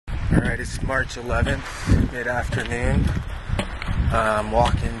Alright, it's March 11th, mid-afternoon. I'm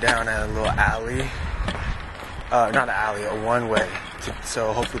walking down a little alley. Not an alley, a one-way.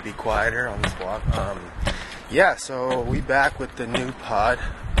 So hopefully be quieter on this walk. So we back with the new pod.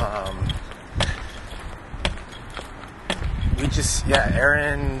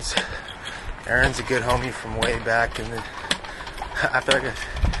 Aaron's a good homie from way back in the...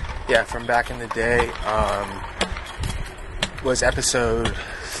 from back in the day. Was episode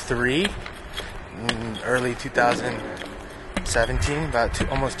 3 in early 2017,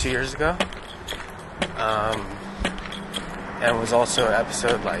 almost 2 years ago. And was also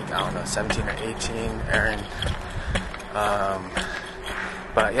episode 17 or 18, Aaron.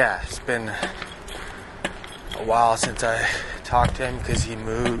 It's been a while since I talked to him because he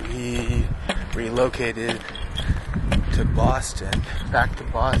relocated to Boston, back to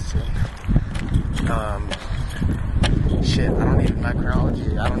Boston. My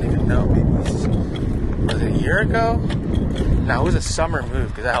chronology, I don't even know. Maybe was it a year ago? No, it was a summer move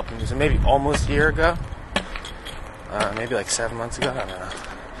because I helped him. So maybe almost a year ago. Maybe 7 months ago. I don't know.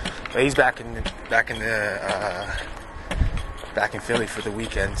 But he's back in Philly for the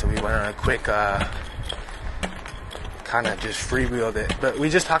weekend. So we went on a quick, kind of just freewheeled it. But we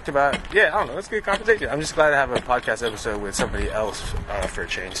just talked about, I don't know. It's a good conversation. I'm just glad to have a podcast episode with somebody else for a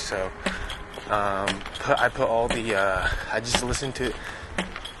change. So. I put all the, I just listened to it.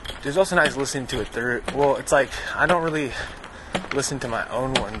 It's also nice listening to it through. Well, it's like, I don't really listen to my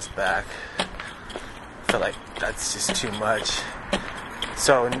own ones back. I feel like that's just too much.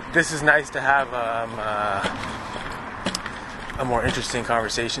 So, this is nice to have, a more interesting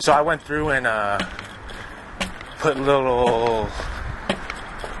conversation. So I went through and, put little,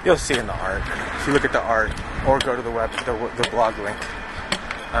 you'll see in the art. If you look at the art, or go to the blog link.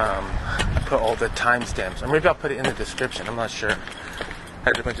 Put all the timestamps, or maybe I'll put it in the description. I'm not sure. I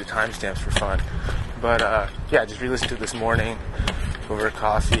had a bunch of timestamps for fun, but just re-listened to it this morning over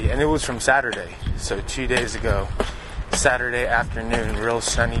coffee, and it was from Saturday, so 2 days ago, Saturday afternoon, real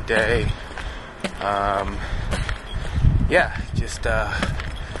sunny day. We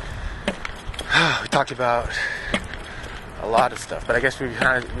talked about a lot of stuff, but I guess we were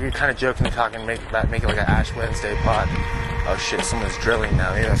kind of jokingly talking about making like an Ash Wednesday pod. Oh shit, someone's drilling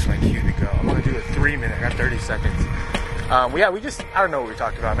now. Maybe that's my cue to go. I'm gonna do a 3-minute. I got 30 seconds. I don't know what we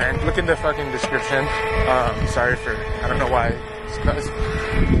talked about, man. Look in the fucking description. Sorry for, I don't know why.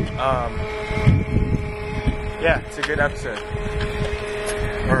 It's a good episode.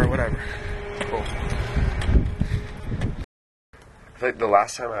 Or whatever. Cool. I feel like the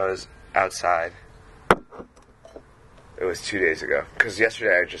last time I was outside, it was 2 days ago. Because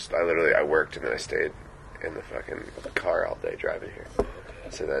yesterday I worked and then I stayed in the fucking car all day driving here.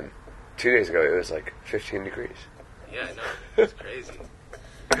 So then 2 days ago it was 15 degrees. Yeah, I know. It's crazy.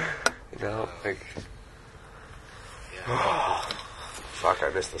 Fuck, I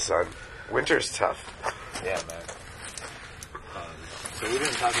miss the sun. Winter's tough. Yeah, man. So we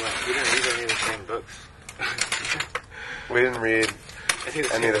didn't read any of the same books. We didn't read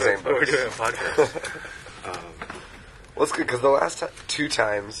any of the same books. We're doing a podcast. Well, it's good because the last 2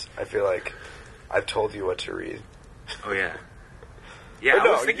 times I feel like I've told you what to read. Oh, yeah. Yeah, I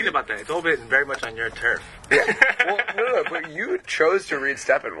was thinking about that. It's all been very much on your turf. Yeah. Well, no, but you chose to read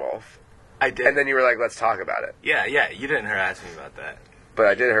Steppenwolf. I did. And then you were like, let's talk about it. Yeah, you didn't harass me about that. But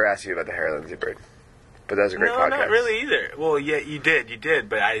I did harass you about the Harry Lindsay Bird. But that was a great podcast. No, not really either. Well, yeah, you did,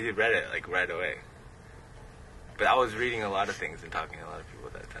 but I read it, right away. But I was reading a lot of things and talking to a lot of people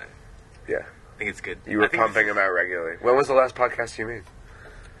at that time. Yeah. I think it's good. You were pumping them out regularly. When was the last podcast you made?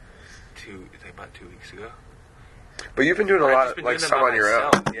 About 2 weeks ago. But you've been doing a lot, some on your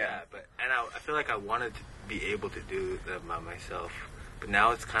own. Yeah, I feel like I wanted to be able to do them by myself, but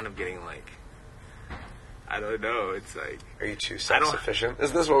now it's kind of getting I don't know. It's like, are you too self-sufficient?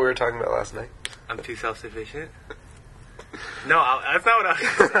 Isn't this what we were talking about last night? I'm too self-sufficient. No, that's not what I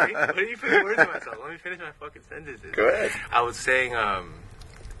was saying. What are you putting words in myself? Let me finish my fucking sentences. Go ahead. I was saying, now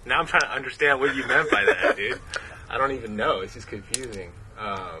I'm trying to understand what you meant by that, dude. I don't even know. It's just confusing.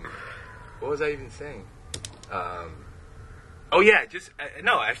 What was I even saying? I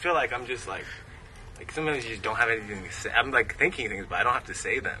feel like I'm just sometimes you just don't have anything to say. I'm thinking things, but I don't have to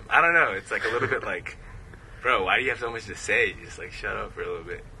say them. I don't know. It's a little bit bro, why do you have so much to say? Just shut up for a little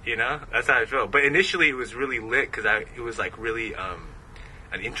bit. You know? That's how I feel. But initially it was really lit because it was really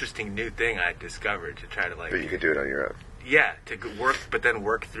an interesting new thing I discovered to try to But you could do it on your own. Yeah, to work, but then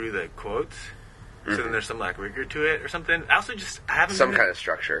work through the quotes. Mm-hmm. So then there's some rigor to it or something. I also I haven't some kind of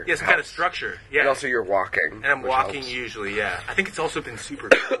structure. Yeah, some kind of structure. Yeah. And also you're walking. And I'm walking helps. Usually, yeah. I think it's also been super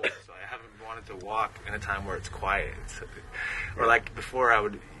cold, so I haven't wanted to walk in a time where it's quiet. Or before I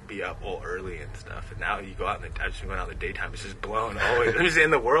would be up all early and stuff. And now you go out in the, I've just been going out in the daytime. It's just blown always. I'm just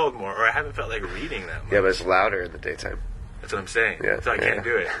in the world more, or I haven't felt like reading that much. Yeah, but it's louder in the daytime. That's what I'm saying. Yeah, So I can't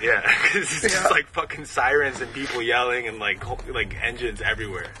do it. Yeah. It's just like fucking sirens and people yelling and like engines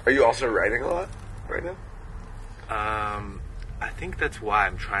everywhere. Are you also writing a lot right now? I think that's why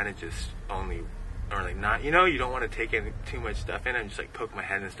I'm trying to just only, or like not, you know, you don't want to take in too much stuff in and just like poke my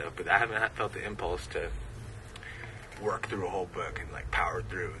head and stuff, but I haven't felt the impulse to work through a whole book and like power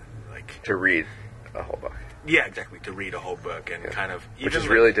through, like. To read a whole book. Yeah, exactly. To read a whole book and kind of. Which is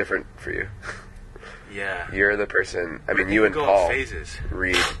really different for you. Yeah. You're the person, I mean, you and go Paul in phases.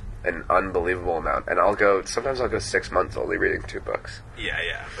 read an unbelievable amount, and sometimes I'll go 6 months only reading 2 books.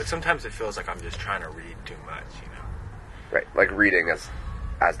 Yeah, but sometimes it feels like I'm just trying to read too much, you know. Right, like reading as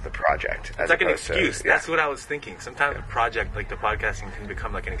the project. It's like an excuse. That's what I was thinking. Sometimes a project like the podcasting can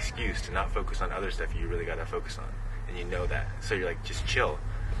become like an excuse to not focus on other stuff you really got to focus on. And you know that. So you're like, just chill.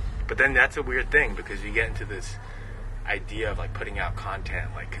 But then that's a weird thing because you get into this idea of like putting out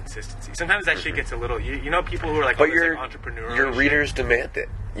content, like consistency. Sometimes that shit gets a little, you know, people who are like, but like entrepreneurs. Your readers demand it.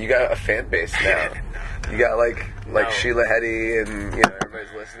 You got a fan base now. No. You got like Sheila Heti and, you know,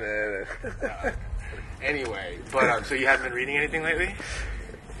 everybody's listening. Anyway, but so you haven't been reading anything lately?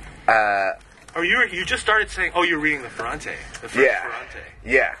 Or you just started saying, oh, you're reading the Ferrante. The first Ferrante.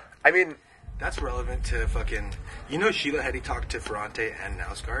 Yeah. I mean, that's relevant to fucking... You know Sheila Heti talked to Ferrante and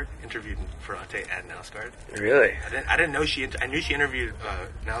Nausgaard? Interviewed Ferrante and Nausgaard? Really? I didn't know she... I knew she interviewed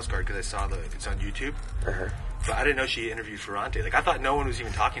Nausgaard because I saw it's on YouTube. Uh-huh. But I didn't know she interviewed Ferrante. Like, I thought no one was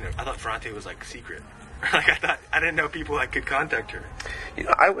even talking to her. I thought Ferrante was, like, secret. Like, I didn't know people, like, could contact her. You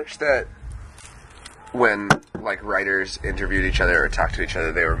know, I wish that when, like, writers interviewed each other or talked to each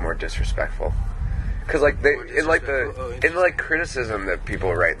other, they were more disrespectful. Because, like, in criticism that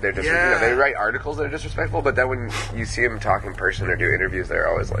people write, they're just, you know, they write articles that are disrespectful, but then when you see them talk in person or do interviews, they're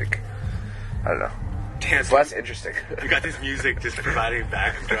always like, I don't know. It's less interesting. We got this music just providing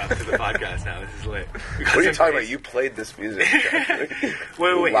backdrop to the podcast now. This is lit. What are you talking about? You played this music. wait.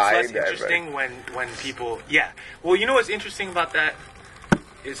 It's less interesting when people... Yeah. Well, you know what's interesting about that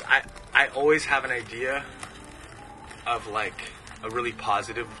is I always have an idea of, like, a really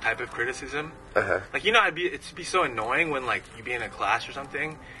positive type of criticism. Uh-huh. Like, you know, it'd be so annoying when, like, you be in a class or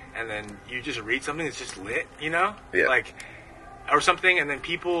something, and then you just read something that's just lit, you know? Yeah. Like, or something, and then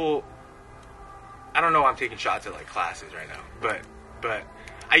people... I don't know why I'm taking shots at, like, classes right now, but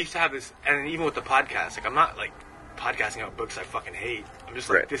I used to have this, and even with the podcast, like, I'm not, like, podcasting out books I fucking hate. I'm just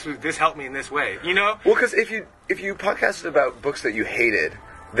like, this helped me in this way, you know? Well, because if you podcasted about books that you hated,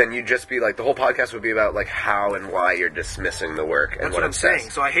 then you'd just be like, the whole podcast would be about, like, how and why you're dismissing the work and what I'm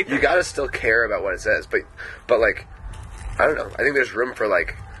saying. So I hate that. You gotta still care about what it says, but like, I don't know. I think there's room for,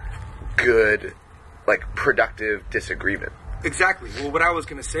 like, good, like, productive disagreement. Exactly. Well, what I was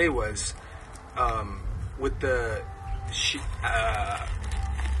gonna say was, with the Sheila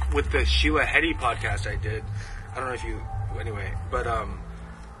Heti podcast I did, I don't know if you, anyway, but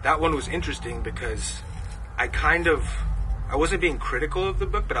that one was interesting because I wasn't being critical of the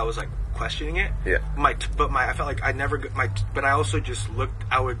book, but I was like questioning it. Yeah. I felt like but I also just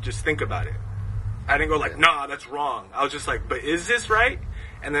I would just think about it. I didn't go like, nah, that's wrong. I was just like, but is this right?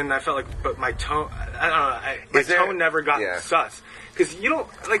 And then I felt like, but my tone, I don't know, my tone never got sus. Because you don't,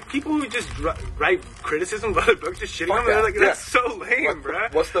 like, people who just write criticism of other books, just shitting on them, they're like, that's so lame,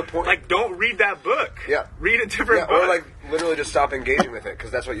 bruh. What's the point? Like, don't read that book. Yeah. Read a different book. Or, like, literally just stop engaging with it, because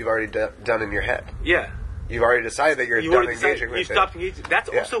that's what you've already done in your head. Yeah. You've already decided that you're done engaging with it. You stopped engaging. That's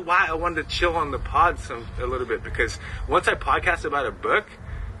also why I wanted to chill on the pod a little bit, because once I podcast about a book,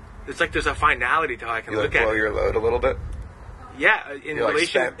 it's like there's a finality to how I can look at it. You blow your load a little bit? Yeah,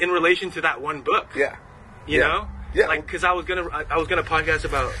 in relation to that one book. Yeah. You know? Yeah. Like, because I was gonna podcast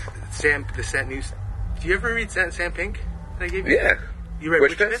about the Sam News. Do you ever read Sam Pink that I gave you? Yeah. You read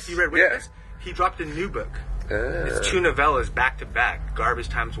Witchness? You read Witchness? Yeah. He dropped a new book. It's 2 novellas back to back. Garbage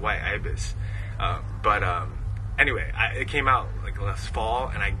Times White Ibis. Anyway, it came out like last fall,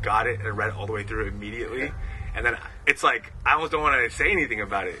 and I got it and read it all the way through immediately. And then it's like I almost don't want to say anything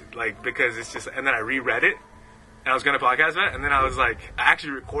about it, like because it's just. And then I reread it. And I was going to podcast about it, and then I was like, I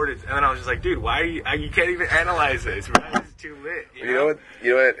actually recorded, and then I was just like, dude, why are you can't even analyze this, right? It's too lit. You know what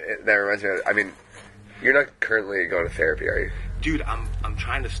that reminds me of? I mean, you're not currently going to therapy, are you? Dude, I'm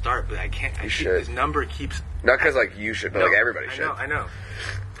trying to start, but I can't. This number keeps... Not because, like, you should, but, like, everybody should. I know.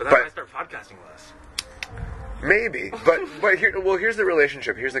 But then I start podcasting less. Maybe. But here's the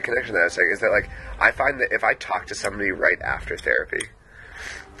relationship, here's the connection that I was saying, is that, like, I find that if I talk to somebody right after therapy,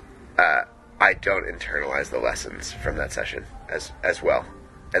 I don't internalize the lessons from that session as well,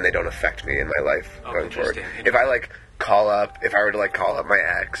 and they don't affect me in my life going forward. If I like call up, if I were to like call up my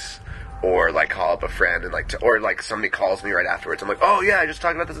ex, or like call up a friend, and like, or like somebody calls me right afterwards, I'm like, oh yeah, I just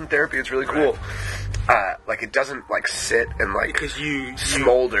talked about this in therapy. It's really cool. Like it doesn't like sit and like because you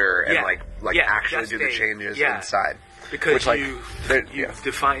smolder and yeah, like yeah, actually do the changes inside. Because which, like, you yeah.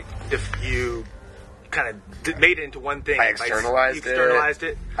 you kind of made it into one thing. I externalized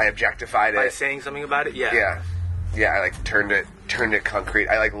it. I objectified by it. saying something about it. Yeah. Yeah. Yeah. I like turned it concrete.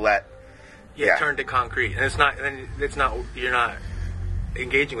 I like let. Yeah. Turned it concrete, and it's not. You're not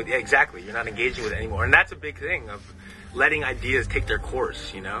engaging with. Yeah, exactly. You're not engaging with it anymore, and that's a big thing of letting ideas take their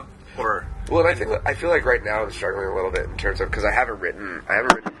course. You know. Or well, and I feel like right now I'm struggling a little bit in terms of because I haven't written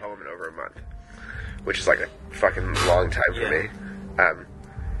a poem in over a month, which is like a fucking long time for me.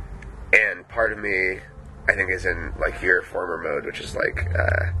 And part of me, I think, is in like your former mode, which is like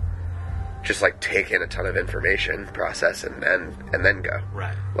just like take in a ton of information, process, and then go.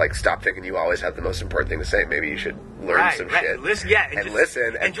 Right. Like stop thinking you always have the most important thing to say. Maybe you should learn some shit. Listen, and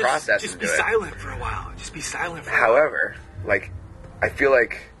listen and process. Just and be do silent for a while. Just be silent for a while. However, like I feel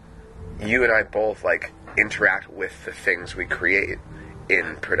like you and I both like interact with the things we create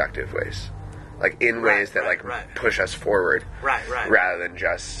in productive ways. Like in ways that push us forward, rather than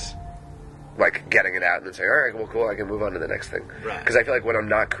just like getting it out and then saying, "All right, well, cool, I can move on to the next thing." Because I feel like when I'm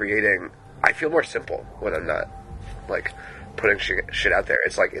not creating, I feel more simple when I'm not like putting shit out there.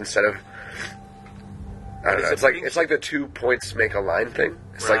 It's like instead of I don't know. It's like the 2 points make a line thing.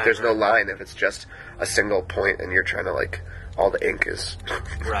 It's like there's no line if it's just a single point and you're trying to like all the ink is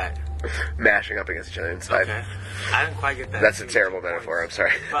mashing up against each other inside. Okay. I didn't quite get that. That's a terrible metaphor. I'm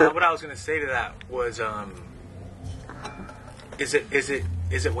sorry. But what I was going to say to that was, is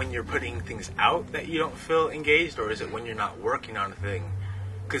it when you're putting things out that you don't feel engaged, or is it when you're not working on a thing?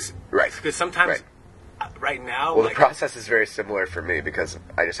 Because sometimes, right now, well, the process is very similar for me because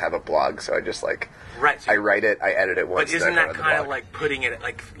I just have a blog, so I just like I write it, I edit it once. But isn't that kind of like putting it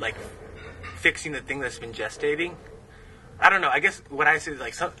like fixing the thing that's been gestating? I don't know. I guess what I say is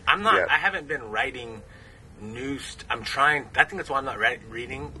like I'm not. Yeah. I haven't been writing new. I'm trying. I think that's why I'm not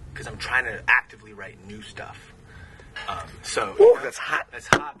reading because I'm trying to actively write new stuff. So ooh, that's hot. That's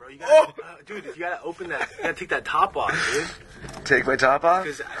hot, bro. You gotta, dude. If you gotta open that, you gotta take that top off, dude. Take my top off?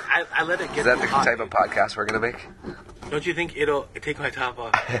 Because I let it get. Is that the hot, type of podcast we're gonna make? Don't you think it'll take my top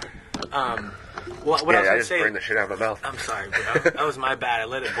off? What I was I gonna just say, burned the shit out of my mouth. I'm sorry, bro. That was my bad. I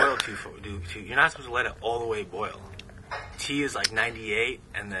let it boil too. You're not supposed to let it all the way boil. Tea is like 98,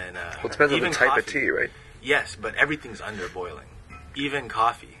 and then well, it depends on the type of tea, right? Yes, but everything's under boiling, even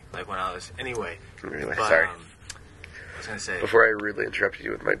coffee. Like when I was anyway. Really? Sorry. I was gonna say before I rudely interrupted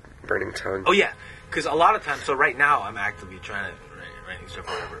you with my burning tongue. Oh yeah, because a lot of times. So right now I'm actively trying to write stuff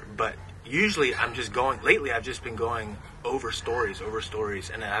or whatever. But usually I'm just going. Lately I've just been going over stories,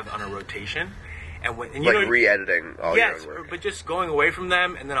 and I have on a rotation. And when and re-editing all your own work. But just going away from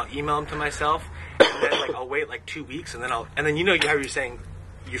them, and then I'll email them to myself, and then I'll wait 2 weeks, and then how you're saying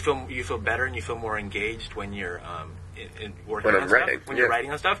you feel better and you feel more engaged when you're working on stuff, when you're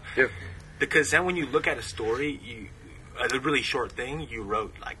writing on stuff. Yeah. Because then when you look at a story, a really short thing you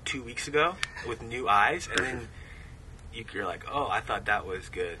wrote 2 weeks ago with new eyes, and then you're like, oh, I thought that was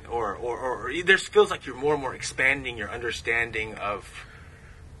good, or there feels like you're more and more expanding your understanding of.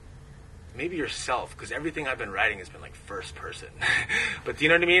 Maybe yourself, because everything I've been writing has been first person. But do you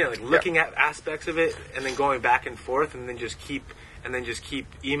know what I mean? Looking at aspects of it and then going back and forth and then just keep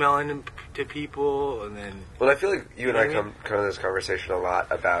emailing them to people and then. Well, I feel like you and I come to this conversation a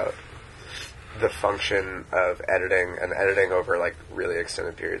lot about the function of editing and editing over really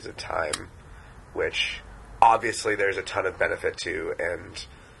extended periods of time, which obviously there's a ton of benefit to and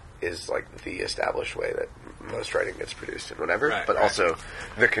is the established way that most writing gets produced and whatever. But also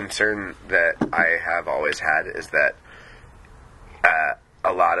the concern that I have always had is that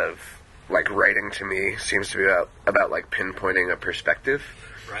a lot of writing to me seems to be about pinpointing a perspective,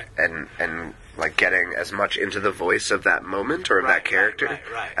 and getting as much into the voice of that moment or of that character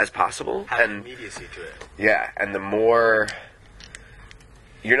as possible. Having immediacy to it. Yeah, and the more.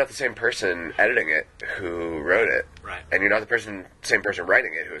 You're not the same person editing it who wrote it. Right. And you're not the same person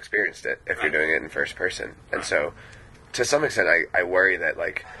writing it who experienced it if you're doing it in first person. And so, to some extent, I worry that,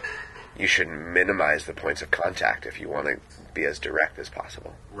 you should minimize the points of contact if you want to be as direct as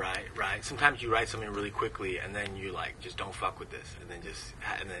possible. Right. Sometimes you write something really quickly and then you, just don't fuck with this. And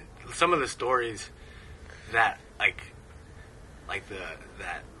then some of the stories that, that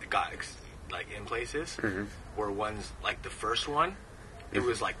got, in places were ones, the first one. It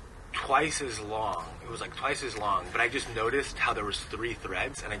was twice as long. It was twice as long, but I just noticed how there was 3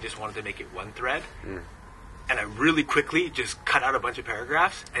 threads, and I just wanted to make it 1 thread. And I really quickly just cut out a bunch of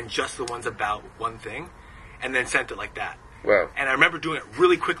paragraphs and just the ones about one thing. and then sent it like that. Wow. And I remember doing it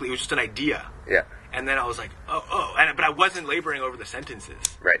really quickly. It was just an idea. Yeah. And then I was like, but I wasn't laboring over the sentences.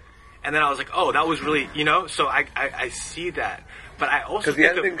 Right. And then I was like, that was really, so I see that. But I also because the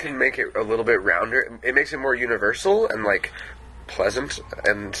editing can make it a little bit rounder. It makes it more universal and like pleasant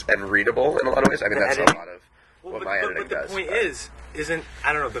and readable in a lot of ways. I mean, that's a lot of what my editing does. But the point isn't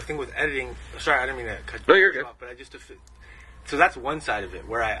I don't know, the thing with editing. Sorry, I didn't mean to cut you off. No, you're good. But I just so that's one side of it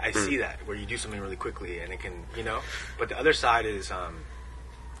where I see that where you do something really quickly and it can But the other side is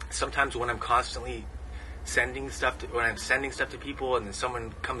sometimes when I'm constantly sending stuff to people and then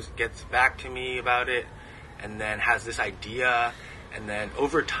someone gets back to me about it and then has this idea and then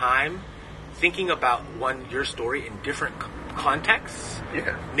over time thinking about your story in different contexts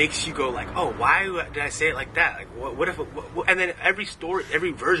makes you go like, why did I say it like that? Like what if and then every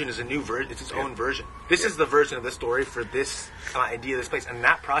version is a new version. It's its own version. This is the version of the story for this idea, this place, and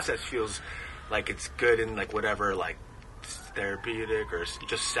that process feels like it's good in like whatever like therapeutic or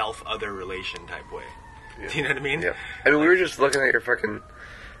just self-other relation type way. Yeah. Do you know what I mean? Yeah. I mean, we were just looking at your fucking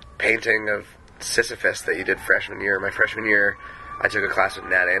painting of Sisyphus that you did freshman year. My freshman year, I took a class with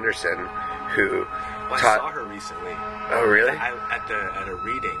Nat Anderson, who I saw her recently. Oh, really? At a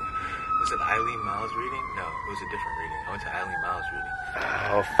reading. Was it Eileen Miles reading? No, it was a different reading. I went to Eileen Miles reading.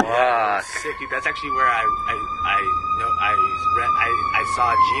 Oh, fuck. Yeah, sick, dude. That's actually where I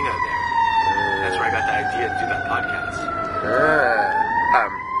saw Gina there. That's where I got the idea to do that podcast.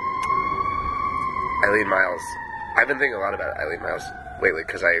 Eileen Miles. I've been thinking a lot about Eileen Miles lately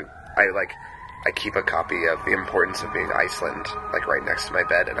because I keep a copy of The Importance of Being Iceland like right next to my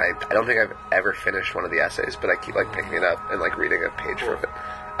bed, and I don't think I've ever finished one of the essays, but I keep like picking it up and like reading a page from it.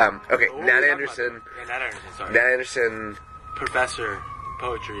 Okay, Nat Anderson. Nat Anderson, sorry. Nat Anderson. Professor,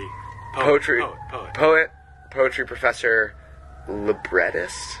 poetry. Poetry professor,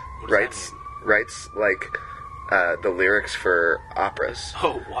 librettist. Writes like the lyrics for operas.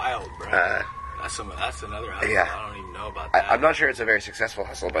 Oh, wild, bro. That's another hustle. Yeah. I don't even know about that. I'm not sure it's a very successful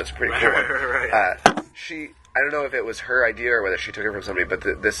hustle, but it's pretty cool. Right. I don't know if it was her idea or whether she took it from somebody, but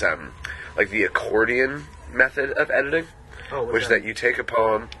this like the accordion method of editing, which is that you take a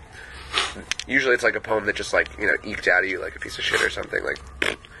poem. Usually, it's like a poem that just like eked out of you like a piece of shit or something, like,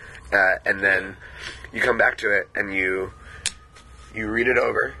 and then you come back to it and you read it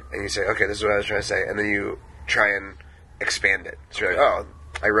over and you say, okay, this is what I was trying to say, and then you try and expand it. So you're like,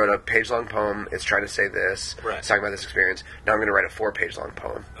 I wrote a page-long poem. It's trying to say this. Right. It's talking about this experience. Now I'm going to write a 4-page-long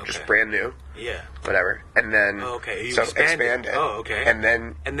poem, just brand new. Yeah. Whatever. And then You so expand it. Oh, okay. And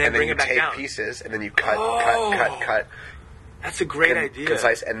then bring you it back take down. pieces and then you cut. That's a great idea.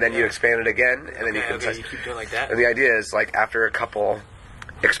 Concise, and then you expand it again, and then you concise. You keep doing like that. And the idea is like after a couple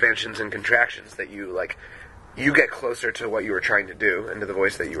expansions and contractions that you get closer to what you were trying to do and to the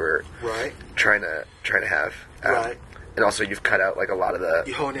voice that you were trying to have. Right. And also, you've cut out like a lot of the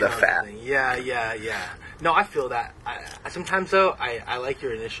fat. Yeah. No, I feel that. Sometimes though, I like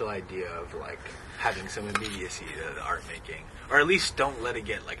your initial idea of like having some immediacy to the art making, or at least don't let it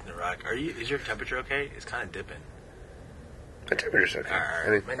get like neurotic. Is your temperature okay? It's kind of dipping. My temperature's okay. Right.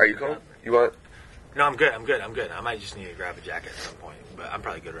 I mean, are you cold? You want? No, I'm good. I might just need to grab a jacket at some point, but I'm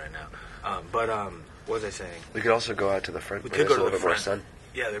probably good right now. What was I saying? We could also go out to the front. We could go to the front. More sun.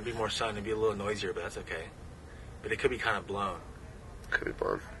 Yeah, there'd be more sun. It'd be a little noisier, but that's okay. But it could be kind of blown. Could be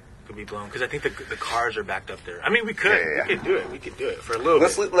blown because I think the cars are backed up there. I mean, we could. Yeah. We could do it for a little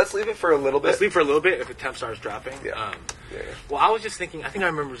bit. Let's leave it for a little bit. Let's leave for a little bit if the temp starts dropping. Yeah. Well, I was just thinking. I think I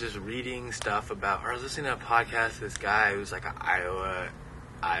remember just reading stuff about, or I was listening to a podcast. This guy who's like an Iowa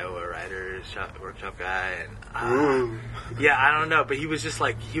writers workshop guy, and I don't know, but he was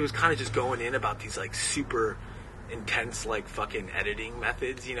kind of just going in about these like super intense like fucking editing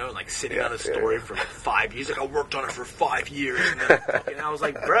methods, like sitting on a story for like 5 years. Like I worked on it for 5 years, and I was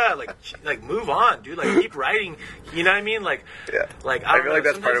like, bruh, like move on, dude. Like keep writing. You know what I mean? Like I feel like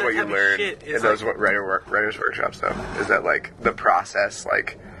that's part of what you learn in those writers workshops, though, is that like the process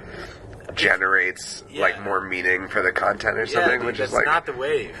like generates like more meaning for the content or something, dude, which is like not the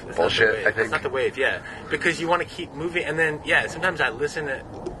wave. That's bullshit. Not the wave. I think that's not the wave. Yeah, because you want to keep moving, and then sometimes I listen to.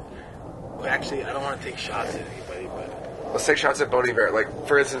 Actually, I don't want to take shots at anybody, but let's take shots at Bon Iver. Like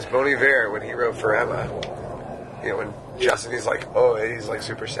for instance, Bon Iver when he wrote For Emma, when Justin he's like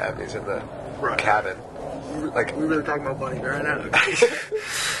super sad and he's in the cabin. Like we really talking about Bon Iver right now.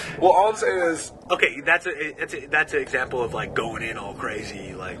 Well, all I'm saying is that's an example of like going in all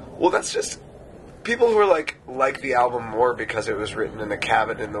crazy. Like, well, that's just people who are like the album more because it was written in a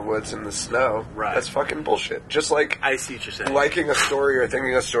cabin in the woods in the snow. Right. That's fucking bullshit. Just like I see what you're saying. Liking a story or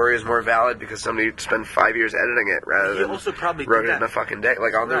thinking a story is more valid because somebody spent 5 years editing it rather than also probably wrote it in a fucking day.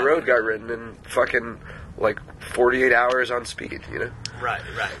 Like On the Road got written in fucking like 48 hours on speed, you know? Right.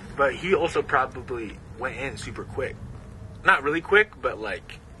 But he also probably went in super quick. Not really quick, but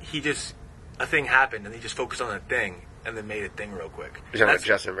like a thing happened and he just focused on that thing and then made a thing real quick. You're talking about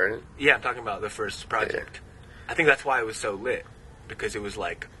Justin Vernon? Yeah, I'm talking about the first project. Yeah. I think that's why it was so lit, because it was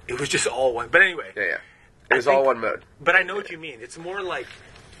just all one. But anyway. Yeah. It was all one mode. But I know what you mean. It's more like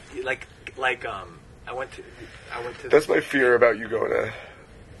I went to. That's my fear about you going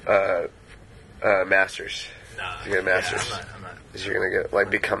to masters. Nah, you get a masters. Yeah, I'm not. Is you're gonna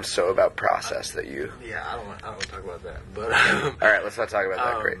become so about process that you. Yeah, I don't want to talk about that. But all right, let's not talk about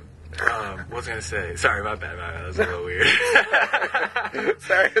that. Great. What was I gonna say? Sorry, my bad. That was a little weird.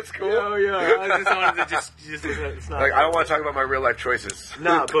 Sorry, it's cool. I just wanted to just it's not I don't want to talk about my real life choices.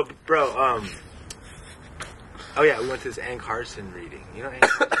 No, but bro, oh yeah, we went to this Ann Carson reading. You know Ann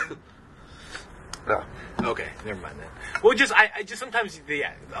Carson? No. Okay, never mind then. Well, I just sometimes, the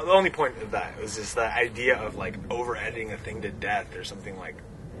only point of that was just the idea of like over editing a thing to death or something like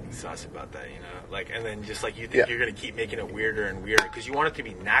sus about that, you know? Like, and then just like you think you're going to keep making it weirder and weirder because you want it to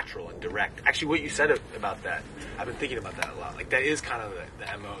be natural and direct. Actually, what you said about that, I've been thinking about that a lot. Like, that is kind of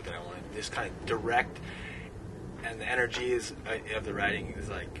the MO that I want to just kind of direct, and the energy of the writing is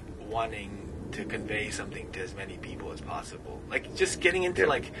like wanting to convey something to as many people as possible. Like, just getting into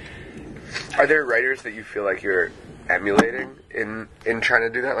like... Are there writers that you feel like you're emulating in trying to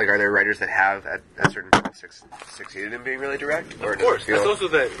do that? Like, are there writers that have at a certain point succeeded in being really direct? Of course. That's also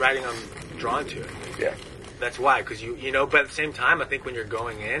the writing I'm drawn to. Yeah. That's why, because you know, but at the same time, I think when you're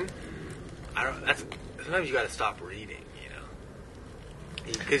going in, sometimes you got to stop reading, you know?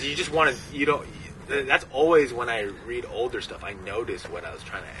 Because you just want to, that's always when I read older stuff, I notice what I was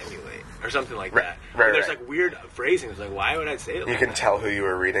trying to emulate, or something like that. Right, there's like weird phrasing. It's like, why would I say it? You can tell who you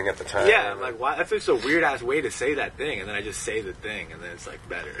were reading at the time. Yeah, I'm like, why? That's just a weird ass way to say that thing, and then I just say the thing, and then it's like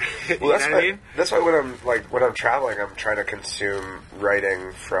better. Well, that's what I mean? That's why when I'm traveling, I'm trying to consume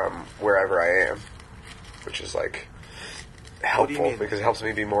writing from wherever I am, which is like helpful because it helps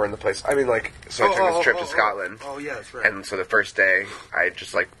me be more in the place. I mean, like, so I took this trip to Scotland. Oh yeah, that's right. And so the first day, I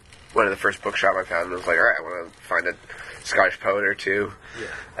just like. Went to the first bookshop I found and was like, all right, I want to find a Scottish poet or two.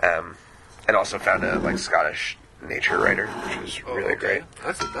 Yeah. And also found a Scottish nature writer, which was really great.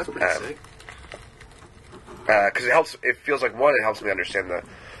 That's pretty sick. Because it helps. It feels like, one, it helps me understand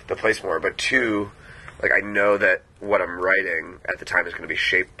the place more, but two, like I know that what I'm writing at the time is going to be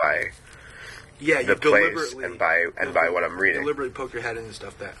shaped by the place and by what I'm reading. Deliberately poke your head into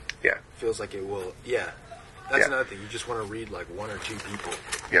stuff that feels like it will. Yeah. That's another thing. You just want to read like one or two people.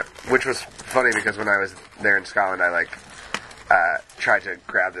 Yeah, which was funny because when I was there in Scotland, I tried to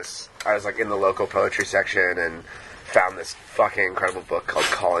grab this. I was like in the local poetry section and found this fucking incredible book called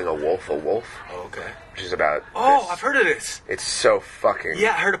 "Calling a Wolf a Wolf." Oh, okay. Which is about. I've heard of this. It's so fucking.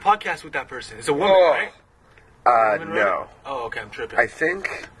 Yeah, I heard a podcast with that person. It's a woman, right? No. Oh, okay. I'm tripping. I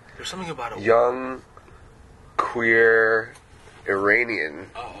think there's something about a young, queer, Iranian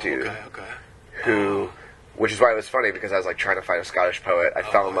dude. Okay. Who. Which is why it was funny, because I was like trying to find a Scottish poet. I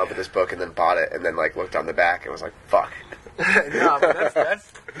fell in love with this book and then bought it and then like looked on the back and was like, fuck. No, but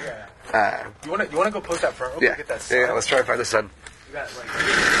that's yeah. You wanna go post that front? Yeah. Get that sun? Yeah, let's try and find the sun. You got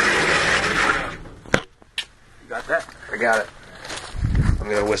you got that? I got it. I'm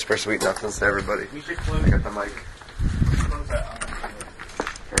gonna whisper sweet nothings to everybody. We should close. I got the mic. Close that.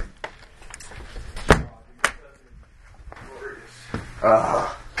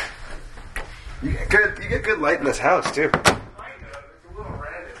 You get good light in this house too. It's a little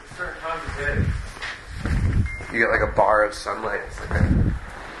random. It's certain times of day. You get like a bar of sunlight. It's like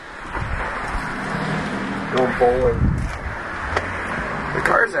going bowling. The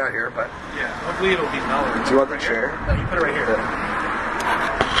car's out here, but yeah, hopefully it'll be mellow. Do you want the chair? No, you put it right here.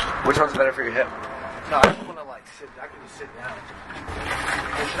 Which one's better for your hip? No, I just want to like sit. I can just sit down.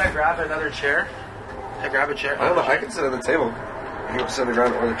 Well, should I grab another chair? Should I grab a chair? I don't know. I can sit on the table. You can sit on the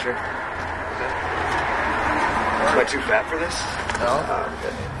ground or the chair. Am I too fat for this? No.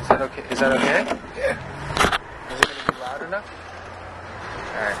 Is that okay? Is that okay? Yeah. Is it going to be loud enough?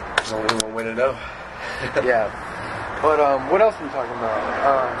 Alright. There's only one way to know. Yeah. But, what else are we talking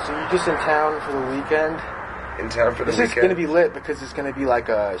about? So you're just in town for the weekend? In town for the weekend? This is going to be lit because it's going to be like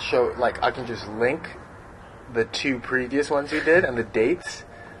a show, like I can just link the two previous ones we did and the dates.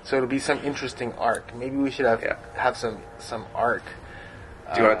 So it'll be some interesting arc. Maybe we should have some arc.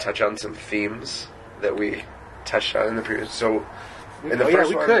 Do you want to touch on some themes that we touched on in the previous? So, in the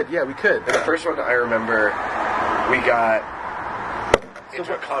first one, we could. In the first one, I remember we got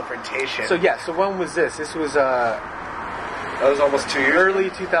into a confrontation. So when was this? This was that was almost 2 years. Early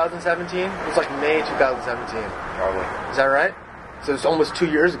 2017. It was like May 2017. Probably. Is that right? So it's almost 2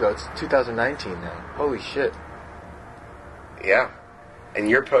 years ago. It's 2019 now. Holy shit. Yeah. And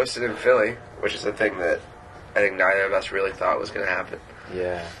you're posted in Philly, which is the thing that I think neither of us really thought was going to happen.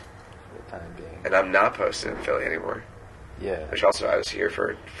 Yeah. For the time being. And I'm not posted in Philly anymore. Yeah. Which also, I was here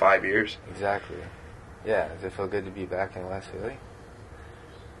for 5 years. Exactly. Yeah. Does it feel good to be back in West Philly?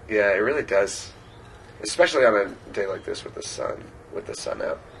 Yeah, it really does. Especially on a day like this with the sun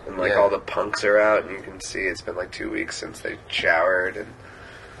out. And like all the punks are out, and you can see it's been like 2 weeks since they showered. And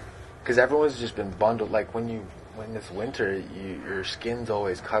because everyone's just been bundled. Like when it's winter, your skin's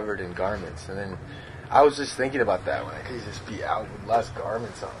always covered in garments. And then I was just thinking about that when I could just be out with less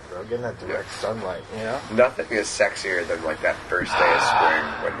garments on, bro. Getting that direct sunlight, you know? Nothing is sexier than like that first day of spring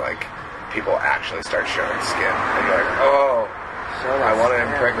when like people actually start showing skin. And you're like, oh, I want to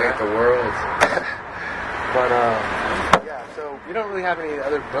impregnate the world. But, yeah, so we don't really have any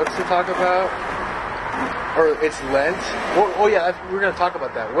other books to talk about. Or it's Lent. Oh yeah, we're going to talk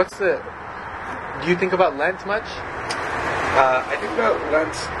about that. Do you think about Lent much? I think about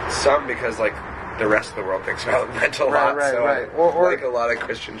Lent some because, like, the rest of the world thinks about Lent a lot. Right. Or like a lot of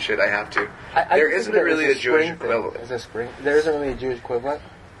Christian shit, I have to. There isn't really a Jewish equivalent. Is a spring? There isn't really a Jewish equivalent?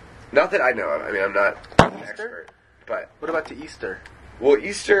 Not that I know of. I mean, I'm not an expert. But what about the Easter? Well,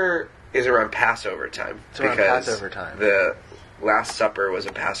 Easter is around Passover time. It's around Passover time. The Last Supper was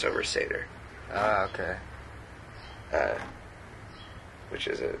a Passover Seder. Ah, okay. Which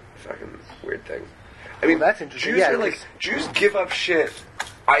is a fucking weird thing. I mean, that's interesting. Jews give up shit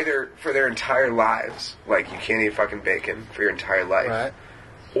either for their entire lives, like you can't eat fucking bacon for your entire life, right?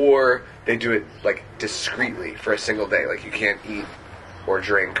 Or they do it like discreetly for a single day, like you can't eat or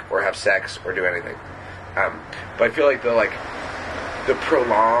drink or have sex or do anything. But I feel like the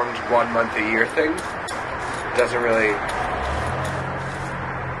prolonged 1 month a year thing doesn't really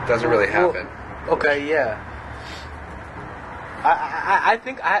happen. Well, okay, yeah. I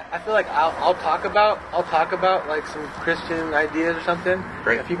think I feel like I'll talk about like some Christian ideas or something.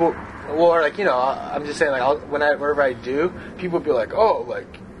 Right. And people, or like, you know, I'm just saying, like whenever I do, people be like, oh, like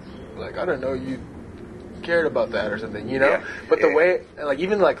I don't know, you cared about that or something, you know. Yeah. But the way, like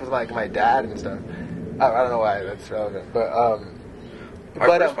even like with like my dad and stuff, I don't know why that's relevant, but Our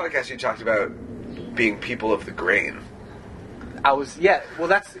first podcast, you talked about being people of the grain. Well,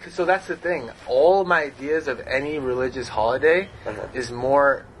 that's the thing. All my ideas of any religious holiday is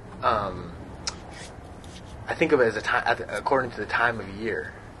more, I think of it as a time, according to the time of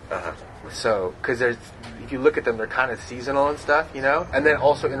year. So, because if you look at them, they're kind of seasonal and stuff, you know? And then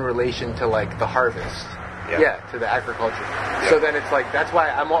also in relation to, like, the harvest. Yeah, to the agriculture. Yeah. So then it's like, that's why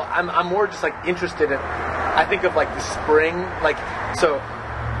I'm more just, like, interested in, I think of, like, the spring, like, so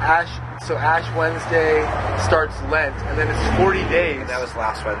Ash Wednesday starts Lent, and then it's 40 days. And that was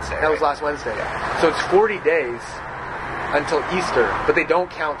last Wednesday. That was last Wednesday. Yeah. So it's 40 days until Easter, but they don't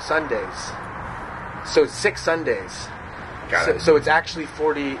count Sundays. So it's 6 Sundays. Got it. So it's actually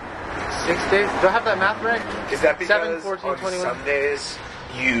 46 days. Do I have that math right? Is that because 7, 14, on 21? Sundays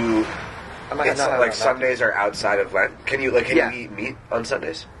Sundays are outside of Lent? Can you eat meat on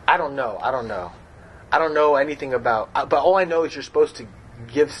Sundays? I don't know. I don't know anything about. But all I know is you're supposed to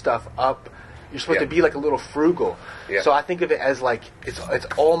give stuff up. You're supposed to be like a little frugal. Yeah. So I think of it as like it's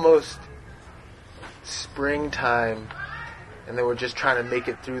almost springtime, and then we're just trying to make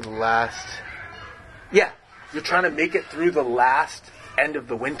it through the last. Yeah, you're trying to make it through the last end of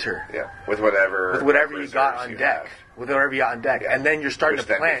the winter. Yeah, with whatever you got on deck. With whatever you got on deck, and then you're starting to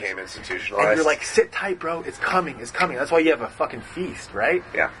plant. Became institutionalized. And you're like, sit tight, bro. It's coming. That's why you have a fucking feast, right?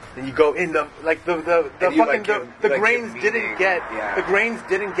 Yeah. And you go in the grains didn't get the grains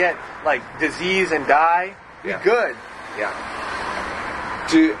didn't get like disease and die. You're good. Yeah.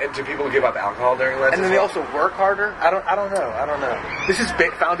 Do people give up alcohol during Lent? And then they also work harder. I don't know. This is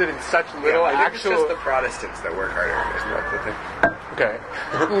founded in such little actual. It's just the Protestants that work harder. Isn't that the thing? Okay.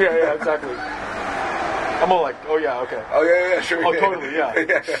 yeah, exactly. I'm all like, oh yeah, okay. Oh yeah, sure. Oh, totally, yeah.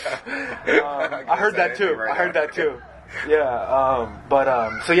 I heard that too. Yeah,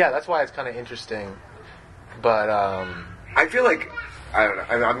 so yeah, that's why it's kind of interesting. But I feel like I don't know.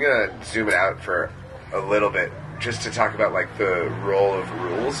 I'm gonna zoom it out for a little bit just to talk about like the role of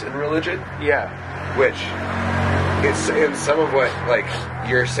rules in religion. Yeah. Which it's in some of what like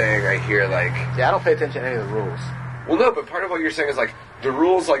you're saying. I hear like I don't pay attention to any of the rules. Well, no, but part of what you're saying is like the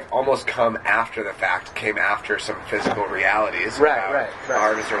rules like almost come after the fact, came after some physical realities, right. The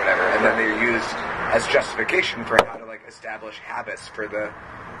harvest or whatever, and then they're used as justification for how to like establish habits for the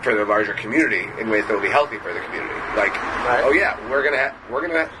larger community in ways that will be healthy for the community. Like, oh yeah, we're gonna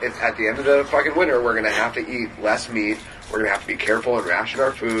it's at the end of the fucking winter, we're gonna have to eat less meat. We're gonna have to be careful and ration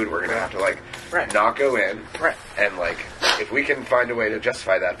our food. We're gonna have to like not go in and like if we can find a way to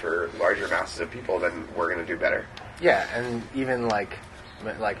justify that for larger masses of people, then we're going to do better. Yeah, and even like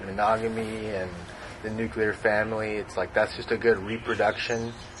monogamy and the nuclear family, it's like that's just a good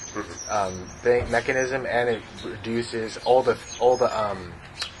reproduction mechanism, and it reduces all the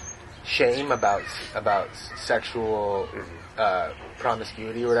shame about sexual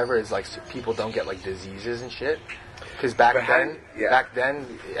promiscuity or whatever. Is like people don't get like diseases and shit. Because back then,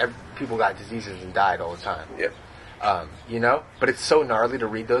 people got diseases and died all the time. Yep. You know, but it's so gnarly to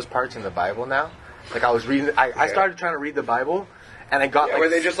read those parts in the Bible now. Like I was reading, I started trying to read the Bible, and I got where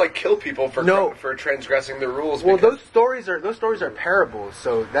they just like kill people for transgressing the rules. Well, those stories are parables,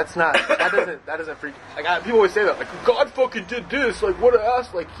 so that's not that doesn't freak. Like people always say that, like God fucking did this, like what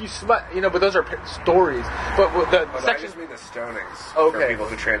else, like he you know. But those are stories. But the section. I just mean the stonings for people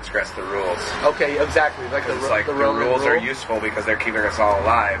who transgress the rules. Okay, exactly. Like the Roman rules rule. are useful because they're keeping us all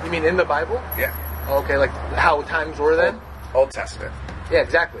alive. You mean in the Bible? Yeah. Okay, like how times were then? Old Testament. Yeah,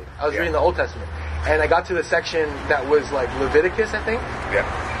 exactly. I was reading the Old Testament, and I got to the section that was like Leviticus, I think. Yeah.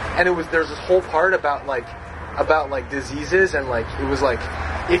 And there's this whole part about diseases, and like it was like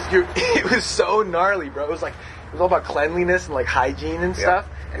it was so gnarly, bro. It was all about cleanliness and like hygiene and stuff.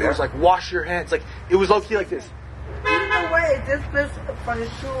 And it was like wash your hands. Like it was low key like this. No way, this place for the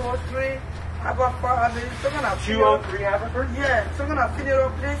 203 Haverford. 203 Haverford? Yeah, so gonna funeral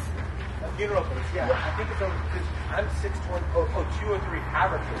place. Funeral place, yeah. I think it's over because I'm 620. 203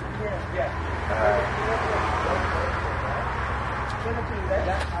 Haverford. Yeah.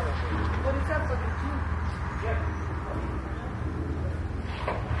 What is that for the two?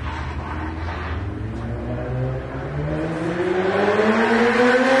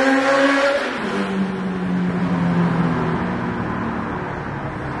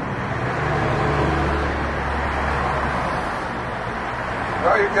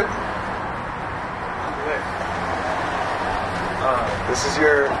 Oh, you're good. This is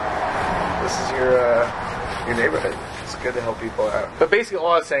your neighborhood. It's good to help people out. But basically,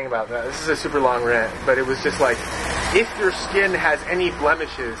 all I was saying about that, this is a super long rant, but it was just like, if your skin has any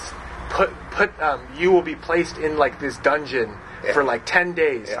blemishes, you will be placed in like this dungeon for like 10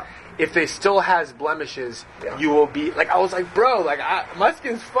 days. Yeah. If they still has blemishes, you will be like. I was like, bro, like my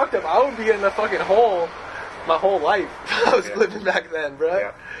skin's fucked up. I would be in the fucking hole my whole life. I was living back then, bro.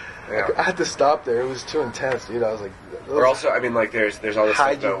 Yeah. Yeah. I had to stop there. It was too intense, dude. I was like, or also, I mean, like, there's all this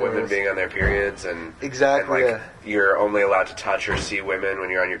stuff about women rules. being on their periods, and exactly, and, like, you're only allowed to touch or see women when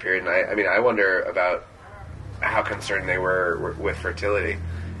you're on your period. And I wonder about how concerned they were with fertility.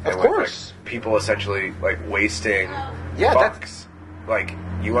 Of and course, with, like, people essentially like wasting bucks. That's like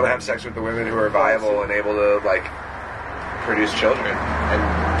you want to have sex with the women who are viable and able to like produce children, and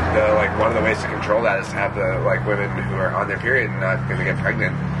like one of the ways to control that is to have the like women who are on their period and not going to get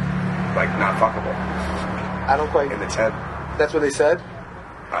pregnant, like not fuckable. I don't quite in the tent. That's what they said.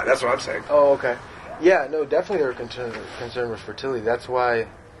 That's what I'm saying. Oh, okay. Yeah, no, definitely they were concerned with fertility. That's why,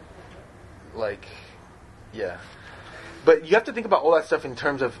 like, yeah. But you have to think about all that stuff in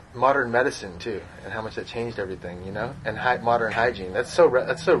terms of modern medicine too, and how much that changed everything, you know, and modern hygiene. That's so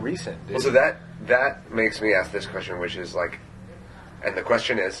recent, dude. Well, so that makes me ask this question, which is like, and the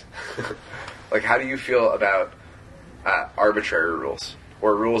question is, like, how do you feel about arbitrary rules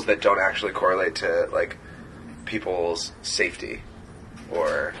or rules that don't actually correlate to like people's safety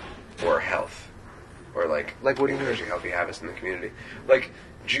or health or like what do you encouraging mean? healthy habits in the community? Like,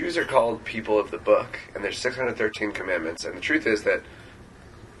 Jews are called people of the book, and there's 613 commandments, and the truth is that,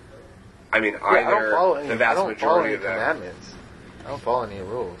 I mean, the vast majority of them. Commandments. I don't follow any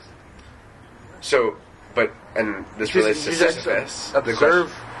rules. So, and this relates to Sisyphus.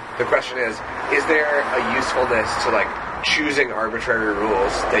 Observe. The question is there a usefulness to like choosing arbitrary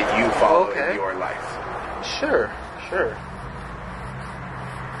rules that you follow in your life? Sure.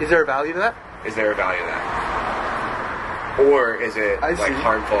 Is there a value to that? Is there a value to that? Or is it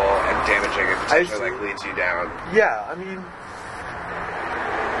harmful and damaging and potentially like leads you down? Yeah, I mean,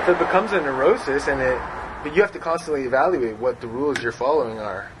 if it becomes a neurosis but you have to constantly evaluate what the rules you're following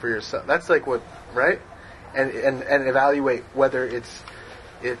are for yourself. That's like what, right? And evaluate whether it's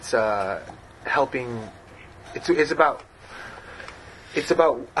helping. It's about.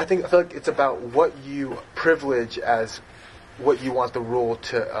 I feel like it's about what you privilege as what you want the rule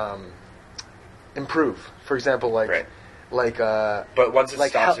to improve. For example, like. Right. But once it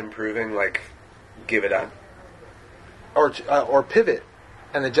stops improving, like, give it up, or pivot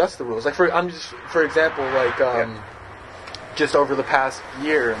and adjust the rules. Like for example, like just over the past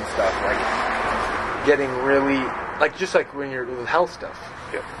year and stuff, like getting really like just like when you're with health stuff,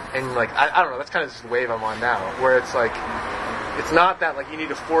 and like I don't know, that's kind of just the wave I'm on now, where it's like it's not that like you need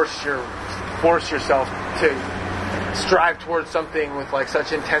to force yourself to strive towards something with like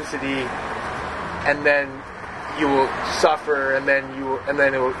such intensity, and then you will suffer, and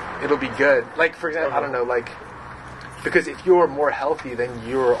then it'll be good. Like for example, I don't know, like because if you're more healthy, then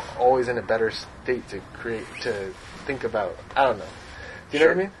you're always in a better state to think about. I don't know. Do you know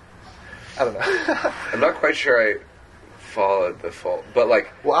what I mean? I don't know. I'm not quite sure I followed the full, but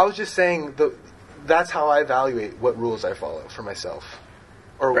like. Well, I was just saying that's how I evaluate what rules I follow for myself,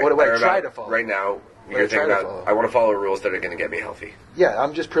 or what do I try to follow. Right now, you're thinking about I want to follow rules that are going to get me healthy. Yeah,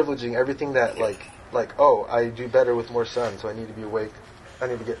 I'm just privileging everything that like oh, I do better with more sun, so I need to be awake. I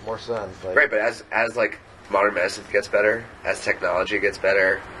need to get more sun. Like, right, but as like modern medicine gets better, as technology gets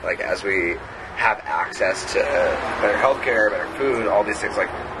better, like as we have access to better healthcare, better food, all these things, like,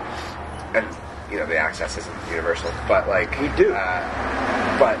 and you know the access isn't universal, but like we do.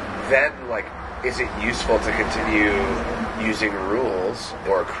 But then, like, is it useful to continue using rules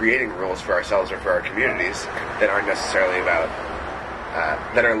or creating rules for ourselves or for our communities that aren't necessarily about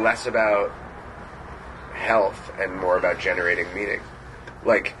that are less about health and more about generating meaning,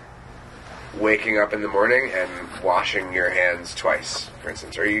 like waking up in the morning and washing your hands twice, for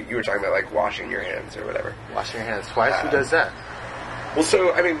instance, or you were talking about like washing your hands or whatever. Washing your hands twice? Who does that? Well,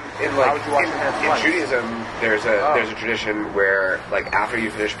 so I mean, in Why like would you wash your hands in twice? Judaism, there's a tradition where like after you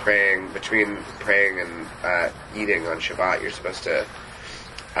finish praying, between praying and eating on Shabbat, you're supposed to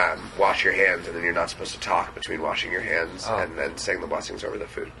wash your hands, and then you're not supposed to talk between washing your hands and then saying the blessings over the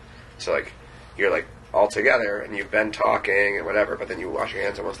food. So like you're like all together and you've been talking and whatever, but then you wash your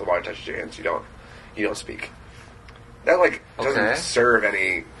hands, and once the water touches your hands, you don't speak. That like doesn't serve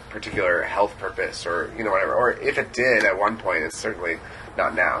any particular health purpose or whatever, or if it did at one point, it's certainly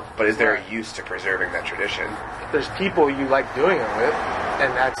not now. But is there a use to preserving that tradition? There's people you like doing it with,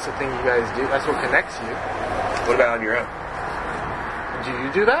 and that's the thing you guys do. That's what connects you. What about on your own? Do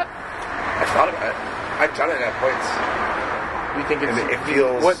you do that? I've thought about it. I've done it at points. You think it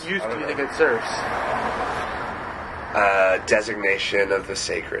feels? What use do you think it serves? Designation of the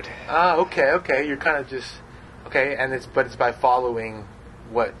sacred. Okay. You're kind of just and it's by following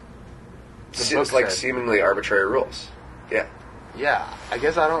what the book like said. Seemingly arbitrary rules. Yeah. Yeah, I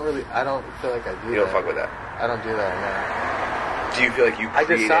guess I don't feel like I do. You don't fuck with that. I don't do that. No. Do you feel like you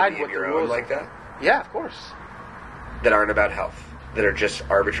create decide any what of your the own rules like that? Yeah, of course. That aren't about health. That are just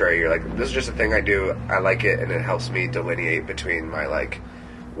arbitrary. You're like, this is just a thing I do. I like it, and it helps me delineate between my like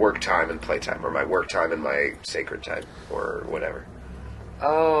work time and play time, or my work time and my sacred time, or whatever.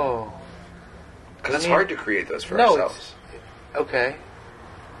 Oh. Because it's hard to create those for ourselves. Okay.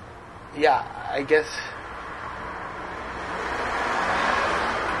 Yeah, I guess.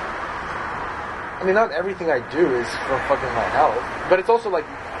 I mean, not everything I do is for fucking my health, but it's also like,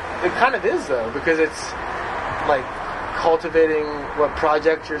 it kind of is though, because it's like cultivating what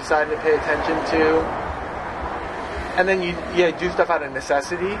projects you're deciding to pay attention to, and then you do stuff out of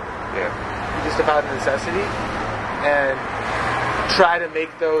necessity. Yeah. You do stuff out of necessity, and try to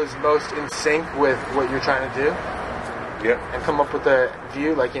make those most in sync with what you're trying to do. Yep. And come up with a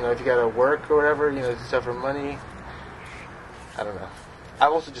view, like, if you gotta work or whatever, do stuff for money. I don't know.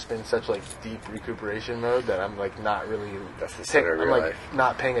 I've also just been in such like deep recuperation mode that I'm like not really. That's the center of your life.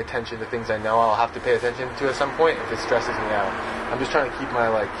 Not paying attention to things I know I'll have to pay attention to at some point if it stresses me out. I'm just trying to keep my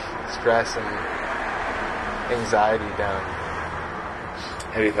like stress and anxiety down.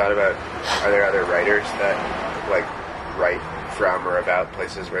 Have you thought about, are there other writers that like write from or about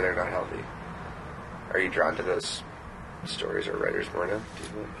places where they're not healthy? Are you drawn to those stories or writers more now?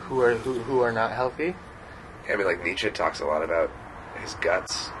 Who are not healthy? I mean, like Nietzsche talks a lot about his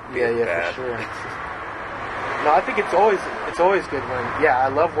guts being bad. For sure. No, I think it's always good when I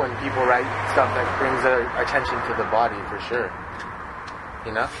love when people write stuff that brings their attention to the body for sure.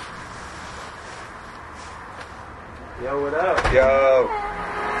 Yo, what up? Yo.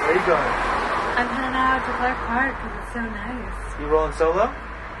 Where you going? I'm heading out to Clark Park because it's so nice. You rolling solo?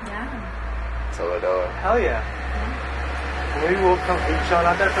 Yeah. Solo dolo. Hell yeah. Maybe we'll come. Are you chilling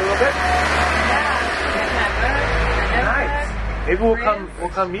out there for a little bit? Yeah. Nice. Maybe we'll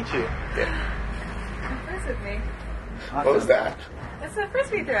come meet you. Yeah. Come first with me. What was that? It's a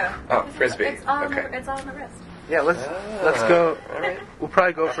frisbee throw. Oh, frisbee. It's all Okay. it's all on the wrist. Yeah, let's go. All right. We'll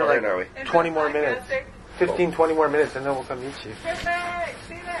probably go for How far in are we? 20 more minutes. 15, 20 more minutes, and then we'll come meet you. Perfect.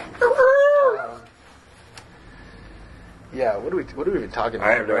 See you there. Yeah, what are we even talking about?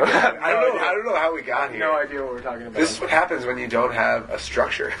 I have no idea. I don't know how we got here. No idea what we're talking about. This is what happens when you don't have a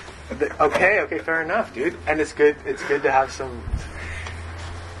structure. Okay, fair enough, dude. And it's good to have some.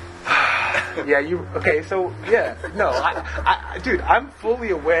 Dude, I'm fully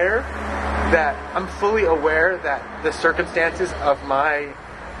aware that the circumstances of my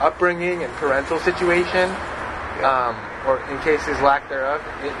upbringing and parental situation or in cases lack thereof,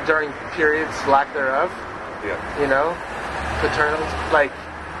 during periods lack thereof. Yeah. You know, paternal, like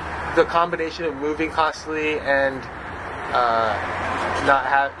the combination of moving constantly and not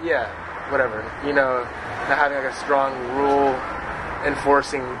have, whatever. You know, not having like a strong rule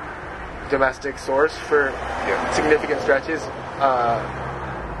enforcing domestic source for significant stretches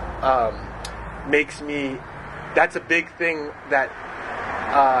makes me. That's a big thing that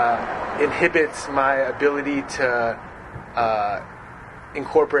inhibits my ability to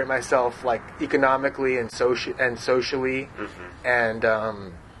incorporate myself like economically and socially, and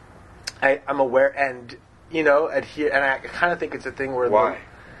I'm aware and adhere, and I kind of think it's a thing where why?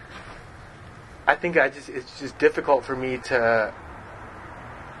 I think it's just difficult for me to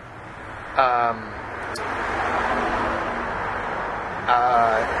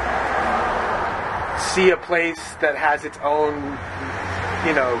see a place that has its own,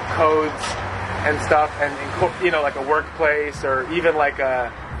 codes and stuff, and like a workplace or even like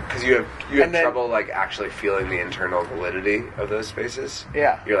a. Because you have trouble like actually feeling the internal validity of those spaces.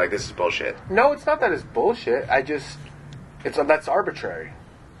 Yeah, you're like, this is bullshit. No, it's not that it's bullshit. That's arbitrary.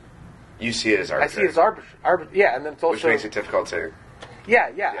 You see it as arbitrary. I see it as arbitrary. Yeah, and then it's also which makes it difficult to.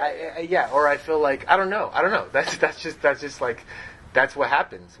 Yeah. Or I feel like I don't know. That's just like that's what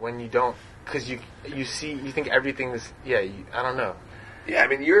happens when you don't, because you think everything is I don't know. Yeah, I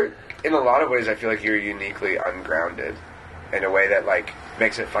mean, you're in a lot of ways. I feel like you're uniquely ungrounded in a way that like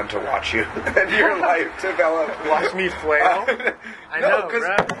makes it fun to watch you and your life develop. Watch me flail. I know,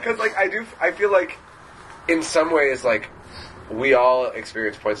 because like I feel like in some ways like we all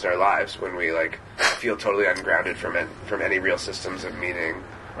experience points in our lives when we like feel totally ungrounded from any real systems of meaning,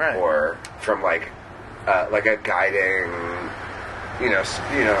 right. Or from like a guiding,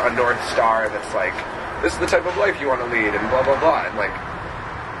 a North Star that's like, this is the type of life you want to lead, and blah blah blah, and like,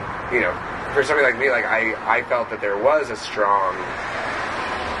 for somebody like me, like I felt that there was a strong,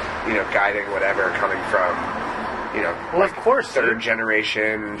 guiding whatever coming from, well, like of course, third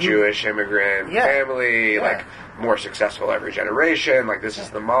generation Jewish immigrant family, like more successful every generation. Like this is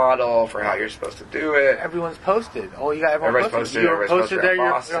the model for how you're supposed to do it. Everyone's posted. Oh, you got everyone posted. Everybody's posted there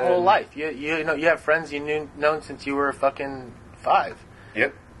your Boston. whole life. You have friends known since you were fucking 5.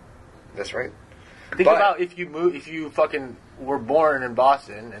 Yep, that's right. Think about if you fucking were born in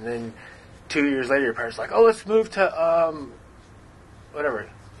Boston and then 2 years later your parents are like, oh, let's move to whatever,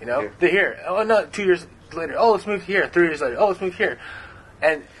 here. Oh no, 2 years later, oh, let's move here. 3 years later, oh, let's move here.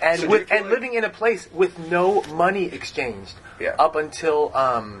 And so living in a place with no money exchanged up until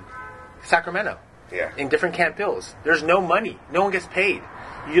Sacramento. Yeah. In different Camp Hills. There's no money. No one gets paid.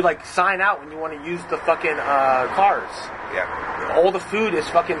 You like sign out when you want to use the fucking cars. Yeah. All the food is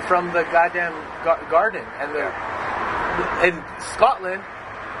fucking from the goddamn garden. And in Scotland,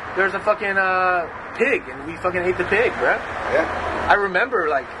 there's a fucking pig, and we fucking ate the pig, bro. Yeah. I remember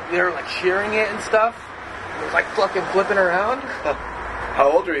like they were like shearing it and stuff. It was like fucking flipping around. How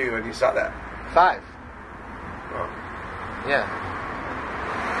old were you when you saw that? 5. Oh. Yeah.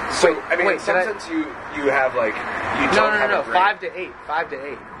 So I mean, in some sense, you have like you don't have a great, 5 to 8. 5 to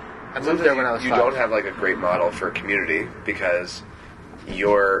 8. I moved there when I was 5. You don't have like a great model for community because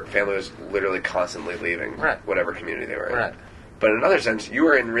your family was literally constantly leaving whatever community they were in. Right. But in another sense, you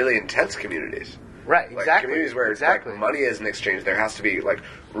were in really intense communities. Right, like exactly. Communities where like, money isn't exchanged. There has to be like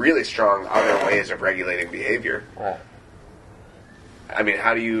really strong other ways of regulating behavior. Right. I mean,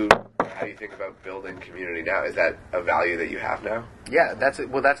 how do you think about building community now? Is that a value that you have now? Yeah, that's it.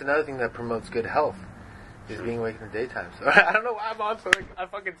 Well, that's another thing that promotes good health. Is being awake in the daytime. So I don't know why I'm on. So like, I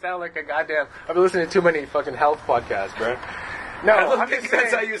fucking sound like a goddamn. I've been listening to too many fucking health podcasts, bro. No, I don't think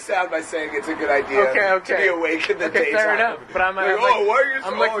that's how you sound by saying it's a good idea to be awake in the daytime. Fair enough. But I'm like, why are you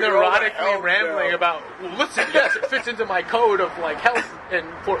I'm like neurotically rambling about. Well, listen, yes, it fits into my code of like health and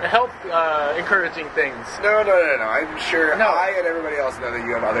for health encouraging things. No. I'm sure I and everybody else know that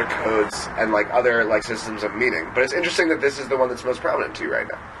you have other codes and like other like systems of meaning. But it's interesting that this is the one that's most prominent to you right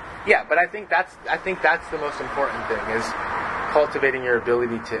now. Yeah, but I think that's the most important thing is cultivating your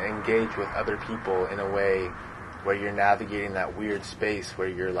ability to engage with other people in a way where you're navigating that weird space where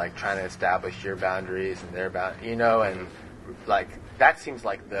you're like trying to establish your boundaries and their and like that seems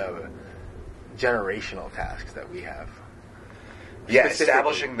like the generational tasks that we have. Yeah,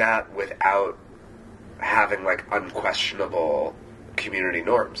 establishing that without having like unquestionable community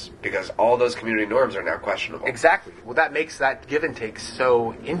norms, because all those community norms are now questionable. Exactly. Well, that makes that give and take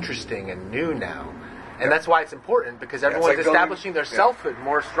so interesting and new now. And that's why it's important, because everyone's like establishing their selfhood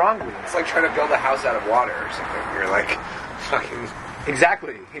more strongly. It's like trying to build a house out of water or something. You're like, fucking...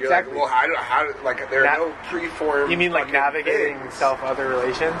 Exactly. Like, well, how do, like, there are no preformed... You mean like navigating self-other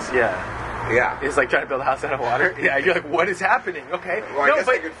relations? Yeah. Yeah. Is like trying to build a house out of water. Yeah, you're like, what is happening? Okay. Well, I guess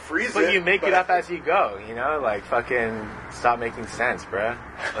I could freeze it. But you make it up as you go, you know? Like, fucking stop making sense, bruh.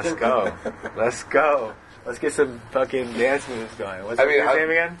 Let's go. Let's go. Let's get some fucking dance moves going. What's that dude's name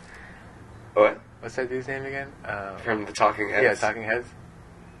again? What? What's that dude's name again? From the Talking Heads? Yeah, Talking Heads.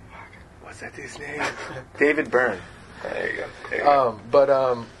 What's that dude's name? David Byrne. There you go.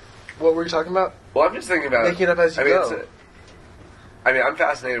 What were you talking about? Well, I'm just thinking about making it up as you go. I'm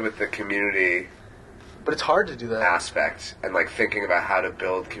fascinated with the community, but it's hard to do that aspect, and like thinking about how to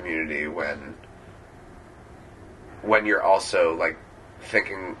build community when you're also like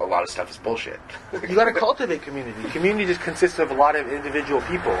thinking a lot of stuff is bullshit. You got to cultivate community. Community just consists of a lot of individual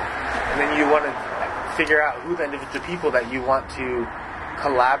people, and then you want to figure out who the individual people that you want to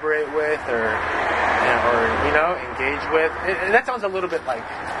collaborate with or engage with. That sounds a little bit like.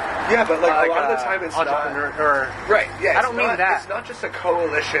 Yeah, but like a lot of the time it's entrepreneur not, or right. Yeah, I don't mean that. It's not just a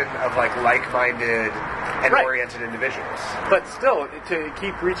coalition of like-minded and oriented individuals. But still, to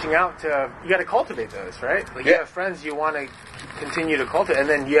keep reaching out to, you got to cultivate those, right? Like you have friends you want to continue to cultivate, and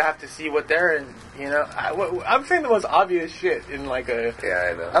then you have to see what they're in. You know, I'm saying the most obvious shit in like a.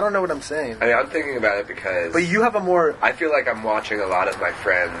 Yeah, I know. I don't know what I'm saying. I mean, I'm thinking about it because. But you have a more. I feel like I'm watching a lot of my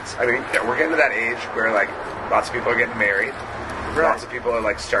friends. I mean, we're getting to that age where like lots of people are getting married. Right. Lots of people are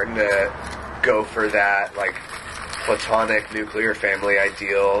like starting to go for that like platonic nuclear family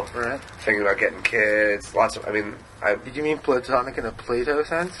ideal. Right. Thinking about getting kids. Lots of. I mean, did you mean platonic in a Plato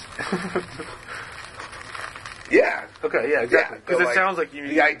sense? Yeah. Okay. Yeah. Exactly. Because it sounds like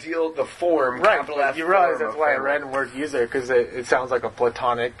the ideal, the form. Right. But you realize that's why I ran word user because it sounds like a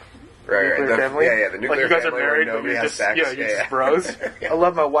platonic. Nuclear family. Yeah. The nuclear like you guys family are married, where nobody has sex. Yeah. You just bros. I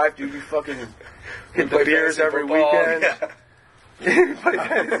love my wife, dude. We fucking hit the beers every weekend. Yeah. Play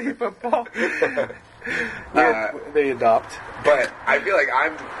fantasy football. They adopt. But I feel like I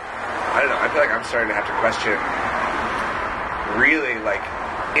don't know. I feel like I'm starting to have to question really like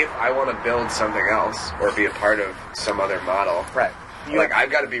if I want to build something else or be a part of some other model. Right. I've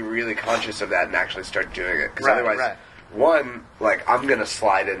got to be really conscious of that and actually start doing it. Because otherwise, one, like I'm going to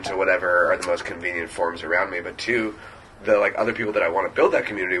slide into whatever are the most convenient forms around me. But two, the like other people that I want to build that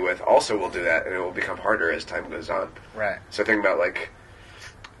community with also will do that, and it will become harder as time goes on. Right. So thinking about like,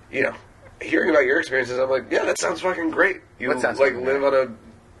 you know, hearing about your experiences, I'm like, yeah, that sounds fucking great. You like live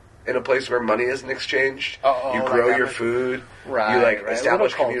in a place where money isn't exchanged. You grow your food. Right. You like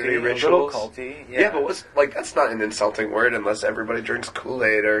establish community rituals. A little culty. Yeah, but that's not an insulting word unless everybody drinks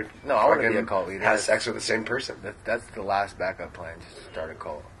Kool-Aid or I want to be a cult leader. Has sex with the same person. That's the last backup plan, just to start a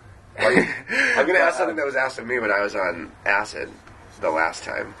cult. I'm going to ask something that was asked of me when I was on acid the last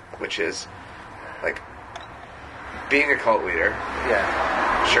time, which is, like, being a cult leader. Yeah.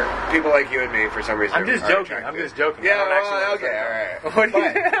 Sure. People like you and me, for some reason, I'm just joking. Yeah, okay, alright.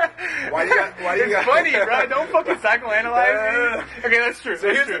 Why do you It's funny, bro. Don't fucking psychoanalyze me. Okay, that's true. So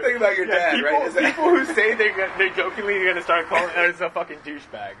here's the thing about your dad, right? Is people who say they're jokingly going to start calling are a fucking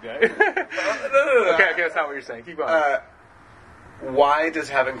douchebag, right? No. Okay, that's not what you're saying. Keep going. Why does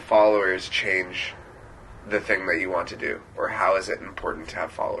having followers change the thing that you want to do? Or how is it important to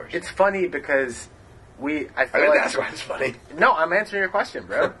have followers? It's funny because that's why it's funny. No, I'm answering your question,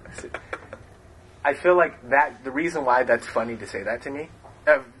 bro. I feel like the reason why that's funny to say that to me,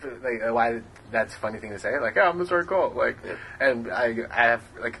 why that's a funny thing to say, like, I'm gonna start a cult, like, and I have,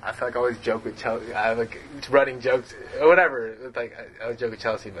 like, I feel like I always joke with Chelsea, I have, like, running jokes, or whatever, like, I always joke with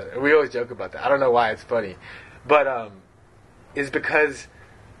Chelsea, but we always joke about that. I don't know why it's funny, but, is because,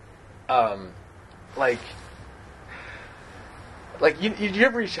 like, you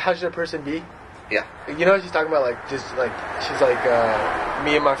ever, how should a person be? Yeah. You know what she's talking about? Like, just, like, she's like,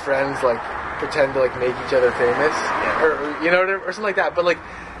 me and my friends, like, pretend to, like, make each other famous. Yeah. Or you know, or something like that. But, like,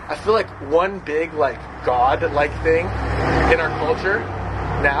 I feel like one big, like, God-like thing in our culture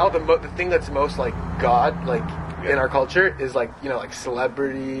now, the thing that's most, like, God, like, in our culture is, like, you know, like,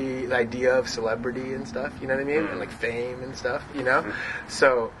 celebrity, the idea of celebrity and stuff, you know what I mean? Mm-hmm. And, like, fame and stuff, you know? Mm-hmm.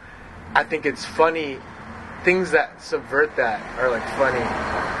 So, I think it's funny. Things that subvert that are like funny,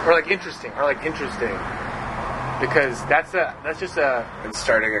 or like interesting, because that's just a. And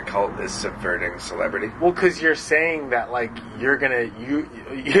starting a cult is subverting celebrity. Well, because you're saying that like you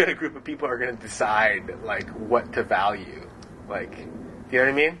a group of people are gonna decide like what to value, like, you know what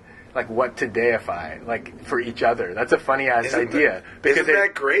I mean? Like what to deify, like for each other. That's a funny ass idea. Isn't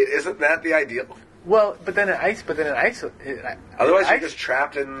that great? Isn't that the ideal? Well, but then it isolates. Otherwise, you're just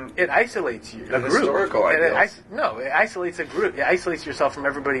trapped in. It isolates you. A group. Historical ideal. It isolates a group. It isolates yourself from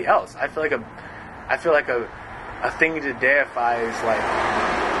everybody else. I feel like a thing to deify is like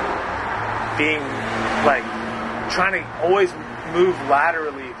being like trying to always move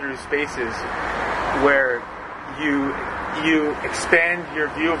laterally through spaces where you expand your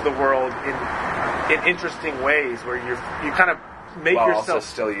view of the world in interesting ways, where you kind of make While yourself also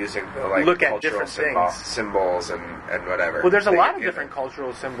still using the like look at cultural different symbols and whatever. Well, there's a that lot you're of given. different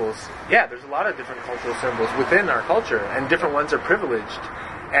cultural symbols. Yeah, there's a lot of different cultural symbols within our culture, and different ones are privileged.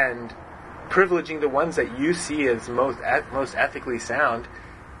 And privileging the ones that you see as most ethically sound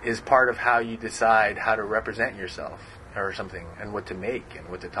is part of how you decide how to represent yourself or something, and what to make and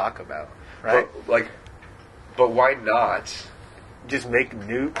what to talk about. Right? But why not? Just make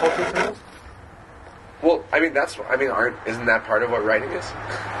new cultural symbols. Well, I mean isn't that part of what writing is?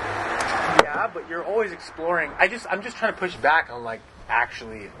 Yeah, but you're always exploring. I'm just trying to push back on like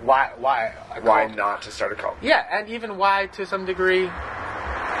actually why Why not to start a cult? Yeah, and even why to some degree.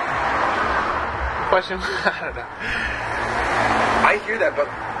 Question. I don't know. I hear that,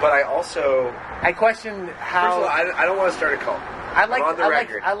 but I also I question how. first of all, I don't want to start a cult. I like I'm on the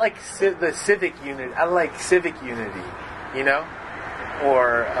record. the civic unity. I like civic unity, you know,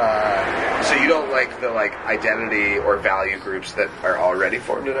 or So you don't like the like identity or value groups that are already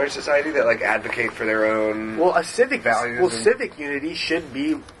formed in our society that like advocate for their own. a civic values Well, and- civic unity should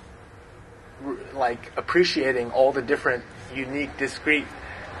be like appreciating all the different, unique, discrete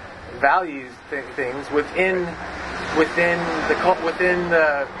values things within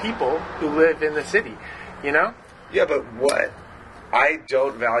the people who live in the city, you know. Yeah, but what? I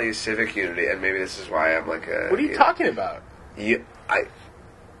don't value civic unity, and maybe this is why I'm like a. What are you talking about? I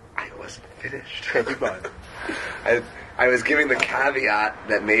wasn't finished. Okay, keep going. I was giving the caveat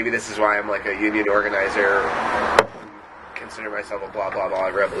that maybe this is why I'm like a union organizer, consider myself a blah blah blah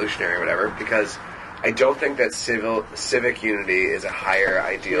revolutionary or whatever, because I don't think that civic unity is a higher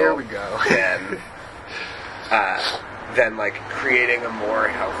ideal Here we go. than like creating a more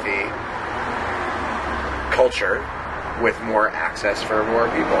healthy culture with more access for more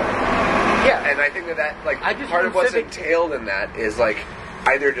people. Yeah, And I think that like I just part mean of what's civic- entailed in that is like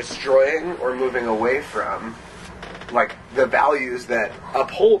either destroying or moving away from like the values that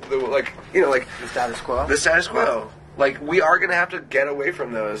uphold the like the status quo. the status quo. Like we are going to have to get away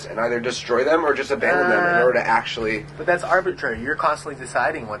from those and either destroy them or just abandon them in order to actually. But that's arbitrary. You're constantly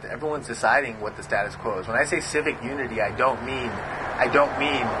deciding everyone's deciding what the status quo is. When I say civic unity, I don't mean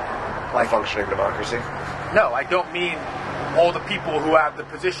Like functioning democracy. no, I don't mean all the people who have the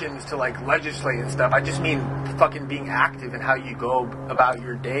positions to like legislate and stuff. I just mean fucking being active in how you go about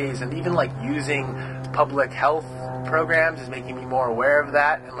your days, and even like using public health programs is making me more aware of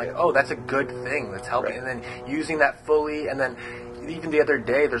that, and like, oh, that's a good thing that's helping, Right. and then using that fully, and then even the other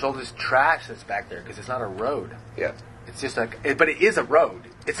day, there's all this trash that's back there because it's not a road. Yeah. It's just like, but it is a road.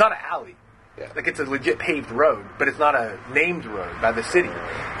 It's not an alley. Yeah. Like it's a legit paved road, but it's not a named road by the city.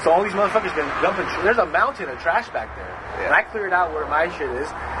 So all these motherfuckers been dumping. There's a mountain of trash back there, Yeah. and I cleared out where my shit is.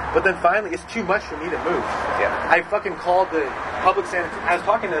 But then finally, it's too much for me to move. Yeah. I fucking called the public sanitation. I was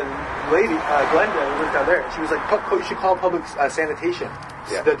talking to a lady, Glenda, who lives down there. She was like, "You should call public sanitation,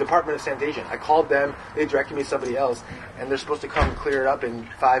 Yeah. the Department of Sanitation." I called them. They directed me to somebody else, and they're supposed to come clear it up in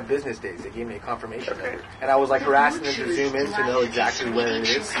 5 business days. They gave me a confirmation number, and I was like harassing them to zoom in to know exactly where it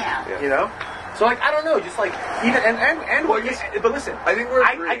is. Yeah. You know. So like I don't know, just like even and Well, but listen, I think we're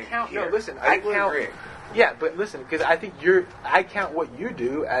I agreeing count here. no listen I think we're count agreeing. yeah, but listen, because I think I count what you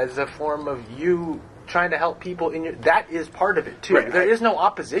do as a form of you trying to help people in your. That is part of it too. Right, There is no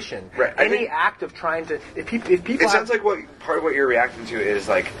opposition. Right, I Any think- act of trying to if people It sounds like what part of what you're reacting to is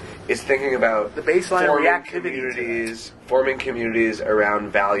thinking about The baseline forming reactivity to forming communities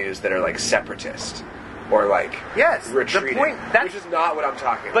around values that are like separatist or like Yes, the retreating, point- that's- which is not what I'm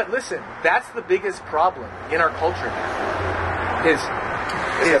talking about. But listen, that's the biggest problem in our culture now. Is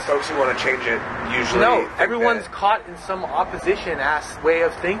That folks who want to change it usually no, think everyone's that- caught in some opposition ass way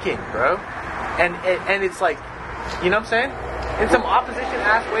of thinking, bro. And it's like, you know what I'm saying? In some opposition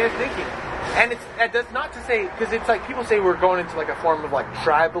ass way of thinking. And that's not to say, because it's like people say we're going into like a form of like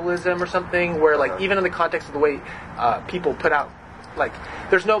tribalism or something, where like even in the context of the way people put out, like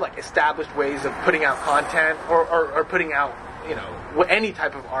there's no like established ways of putting out content or putting out, you know, any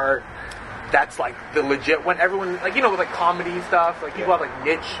type of art that's like the legit, when everyone, like, you know, with like comedy stuff, like people have like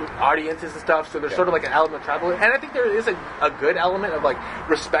niche audiences and stuff, so there's sort of like an element of tribalism. And I think there is a good element of like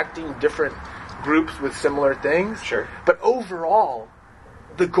respecting different groups with similar things. Sure. But overall,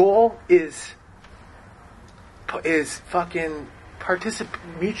 the goal is fucking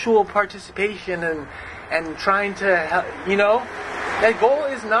mutual participation and trying to help, you know? That goal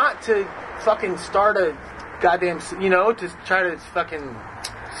is not to fucking start a goddamn, you know, to try to fucking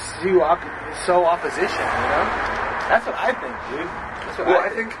sow opposition, you know? That's what I think, dude. That's what Well, I I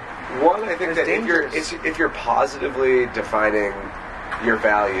think One, I think It's that dangerous. if you're positively defining your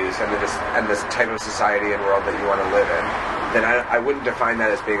values and this type of society and world that you want to live in, then I wouldn't define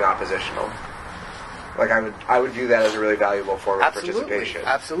that as being oppositional. Like I would view that as a really valuable form of participation.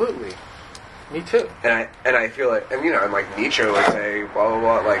 Absolutely. Me too. And I feel like, and like Nietzsche would say, blah blah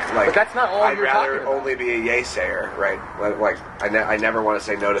blah, like. But that's not all I'd you're rather talking about. only be a yay sayer, right? Like I never want to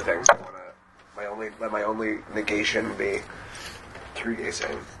say no to things. Let my only negation be 3 gay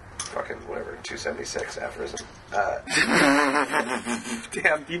saying. Fucking whatever, 276 aphorism.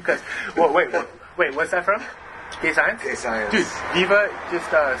 Damn deep cuts. Well, wait, what's that from? Gay Science? Gay Science. Dude, Diva just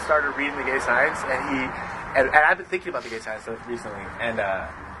started reading the Gay Science, and I've been thinking about the Gay Science recently, and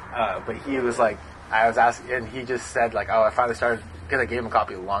but he was like, I was asking, and he just said like, oh, I finally started, because I gave him a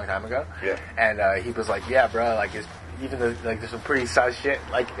copy a long time ago, Yeah. And he was like, yeah, bro, like it's. Even though, like, there's some pretty sus shit,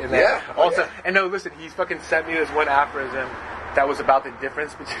 like, in there. Yeah. Oh, also, yeah. and no, listen, he's fucking sent me this one aphorism that was about the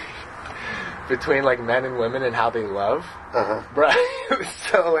difference between like, men and women and how they love. Uh-huh. Bro, it was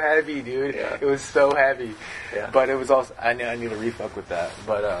so heavy, dude. Yeah. It was so heavy. Yeah. But it was also, I need to refuck with that.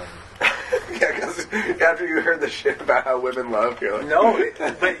 But, Yeah, because after you heard the shit about how women love, you're like, no,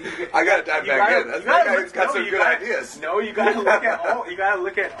 but I gotta dive back in. That guy's got some good ideas. No, you gotta look at all. You gotta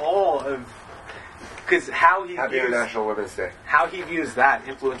look at all of, because how he Happy views International Women's Day. how he views that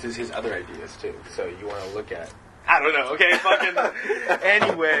influences his other ideas too. So you want to look at. I don't know. Okay, fucking.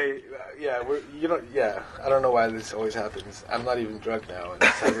 Anyway, yeah, I don't know why this always happens. I'm not even drunk now, and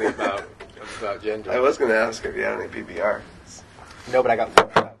it's heavily about gender. I was gonna ask if you had any PBR. No, but I got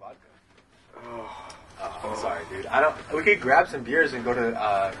vodka. Oh, sorry, dude. I don't. We could grab some beers and go to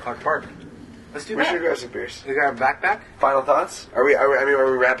Clark Park. Let's do We that. should grab some beers. We got our backpack. Final thoughts? Are we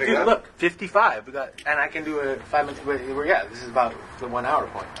wrapping Dude, up? look, 55. We got, and I can do a 5 minute. Yeah, this is about the 1 hour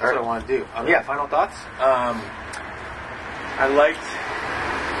point. That's what I want to do. Yeah, final thoughts. I liked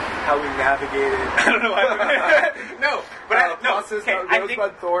how we navigated. I don't know why. No, but I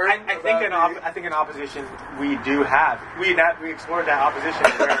think in opposition we do have we explored that opposition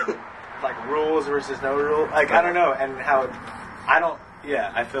where like rules versus no rule. Like I don't know, and how I don't.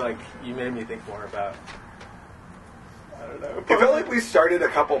 Yeah, I feel like you made me think more about. I don't know. It felt like we started a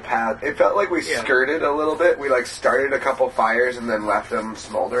couple paths. It felt like we skirted a little bit. We like started a couple fires and then left them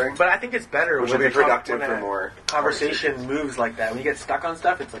smoldering. But I think it's better Which when will be the productive when for a more conversation moves like that. When you get stuck on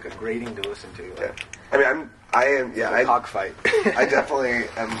stuff, it's like a grating to listen to. Like, Yeah. I am. Yeah, cockfight. I definitely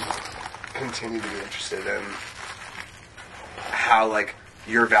am. Continue to be interested in how like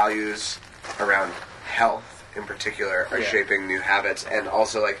your values around health in particular are shaping new habits, and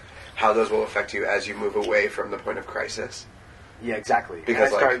also like how those will affect you as you move away from the point of crisis. Yeah, exactly.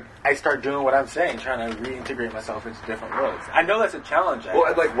 Because I start doing what I'm saying, trying to reintegrate myself into different worlds. I know that's a challenge. Well,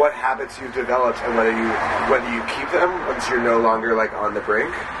 and like what habits you've developed, and whether you keep them once you're no longer like on the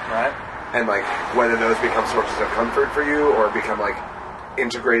brink, right? and like whether those become sources of comfort for you or become like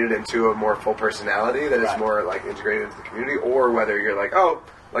integrated into a more full personality that is more like integrated into the community, or whether you're like, oh,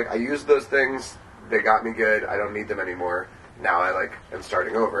 like I used those things, they got me good, I don't need them anymore. Now I like am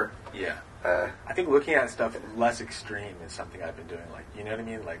starting over. Yeah. I think looking at stuff less extreme is something I've been doing. Like, you know what I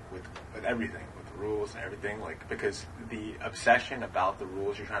mean? Like with everything, with rules and everything. Like, because the obsession about the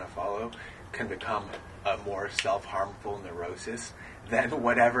rules you're trying to follow can become a more self-harmful neurosis than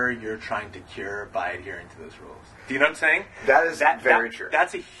whatever you're trying to cure by adhering to those rules. Do you know what I'm saying? That is very true.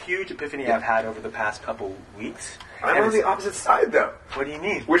 That's a huge epiphany I've had over the past couple weeks. I'm on the opposite side though. What do you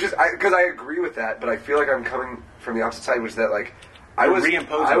mean? Which is because I agree with that, but I feel like I'm coming from the opposite side, which is that like I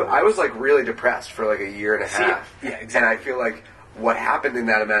was like really depressed for like a year and a half. Yeah, exactly. And I feel like what happened in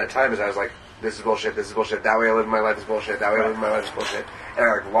that amount of time is I was like, this is bullshit, this is bullshit, that way I live my life is bullshit, that way I live my life is bullshit. And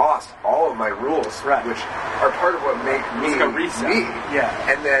I like lost all of my rules, which are part of what make me like a reset. me.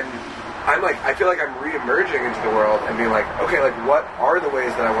 Yeah. And then I'm like, I feel like I'm re-emerging into the world and being like, okay, like what are the ways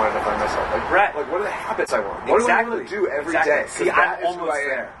that I want to define myself? Like, like what are the habits I want? What do I want to do every day? See, I'm almost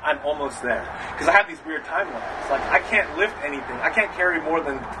there. I'm almost there. Because I have these weird timelines. Like, I can't lift anything. I can't carry more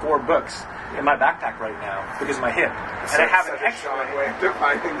than 4 books in my backpack right now because of my hip. And I have an extra way of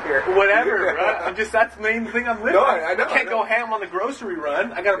defining here. Whatever, bro. That's the main thing I'm lifting. No, I know. I can't go ham on the grocery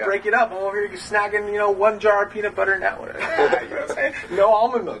run. I gotta break it up. I'm over here snagging, 1 jar of peanut butter now. You know what I'm saying? No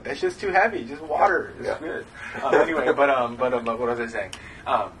almond milk. That's just too heavy. Just water. It's good. Anyway, but what was I saying?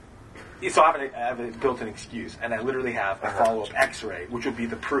 So I have a built-in excuse, and I literally have a follow-up X-ray, which would be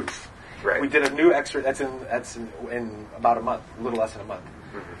the proof. Right. We did a new X-ray. That's in about a month, a little less than a month.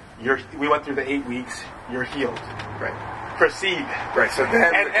 Mm-hmm. We went through the 8 weeks. You're healed. Right. Proceed. Right. So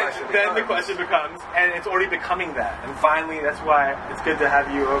then the question becomes, and it's already becoming that. And finally, that's why it's good to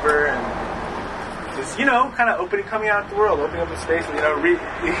have you over and just kind of coming out to the world, opening up the space, and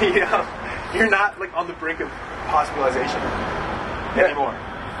you're not like on the brink of hospitalization anymore.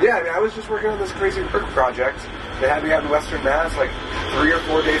 Yeah, I mean, I was just working on this crazy work project. They had me out in Western Mass like 3 or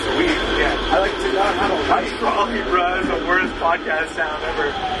 4 days a week. Yeah, I like to not have a life. That's probably, bro, is the worst podcast sound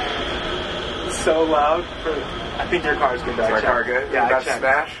ever. It's so loud. I think your car's good. Is my car good? Yeah, I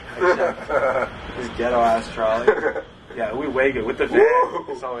smash. This ghetto ass trolley. Yeah, we way good with the van.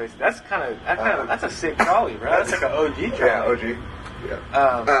 It's always that's a sick trolley, bro. That's like an OG trolley. Yeah, OG.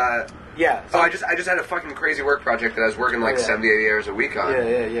 Yeah. Yeah. So I just had a fucking crazy work project that I was working like 70, 80 hours a week on.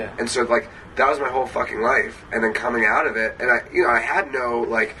 Yeah. And so like that was my whole fucking life. And then coming out of it, and I had no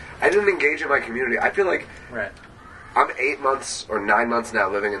I didn't engage in my community. I feel like I'm 8 months or 9 months now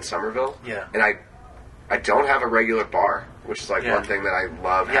living in Somerville. Yeah. And I don't have a regular bar, which is like one thing that I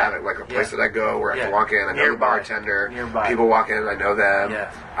love having, like a place that I go where I can walk in, I know the bartender, people walk in, I know them.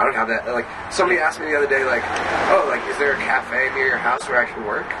 Yeah. I don't have that. Like somebody asked me the other day, is there a cafe near your house where I can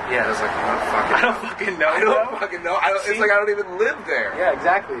work? Yeah. And I was like, I don't fucking know. I don't fucking know. It's like I don't even live there. Yeah,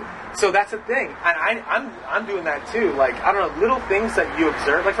 exactly. So that's the thing, and I'm doing that too. Like I don't know, little things that you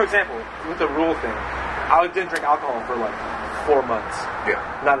observe. Like for example, with the rule thing, I didn't drink alcohol for like 4 months. Yeah.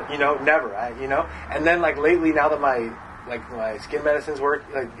 Not never. And then like lately, now that my skin medicines work,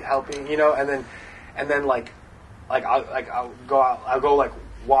 like helping, and then I'll go out, I'll go like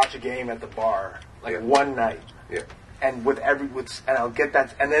watch a game at the bar one night. Yeah. And and I'll get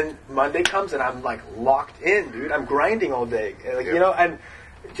that, and then Monday comes and I'm like locked in, dude. I'm grinding all day, and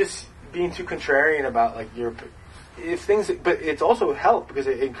just being too contrarian about like but it's also helped because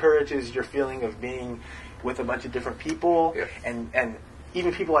it encourages your feeling of being with a bunch of different people and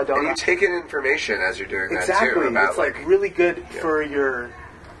even people I don't know. And you take in information as you're doing that exactly. too. About it's like really good for your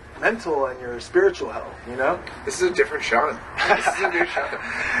mental and your spiritual health, This is a different Sean. This is a new Sean.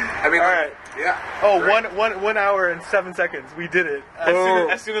 I mean, all right. Yeah. Oh, 1 hour and 7 seconds. We did it.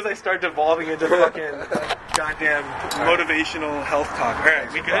 As soon as I start devolving into fucking goddamn motivational health talk. All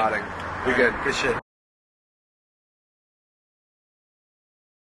right, we good? We good. Good shit.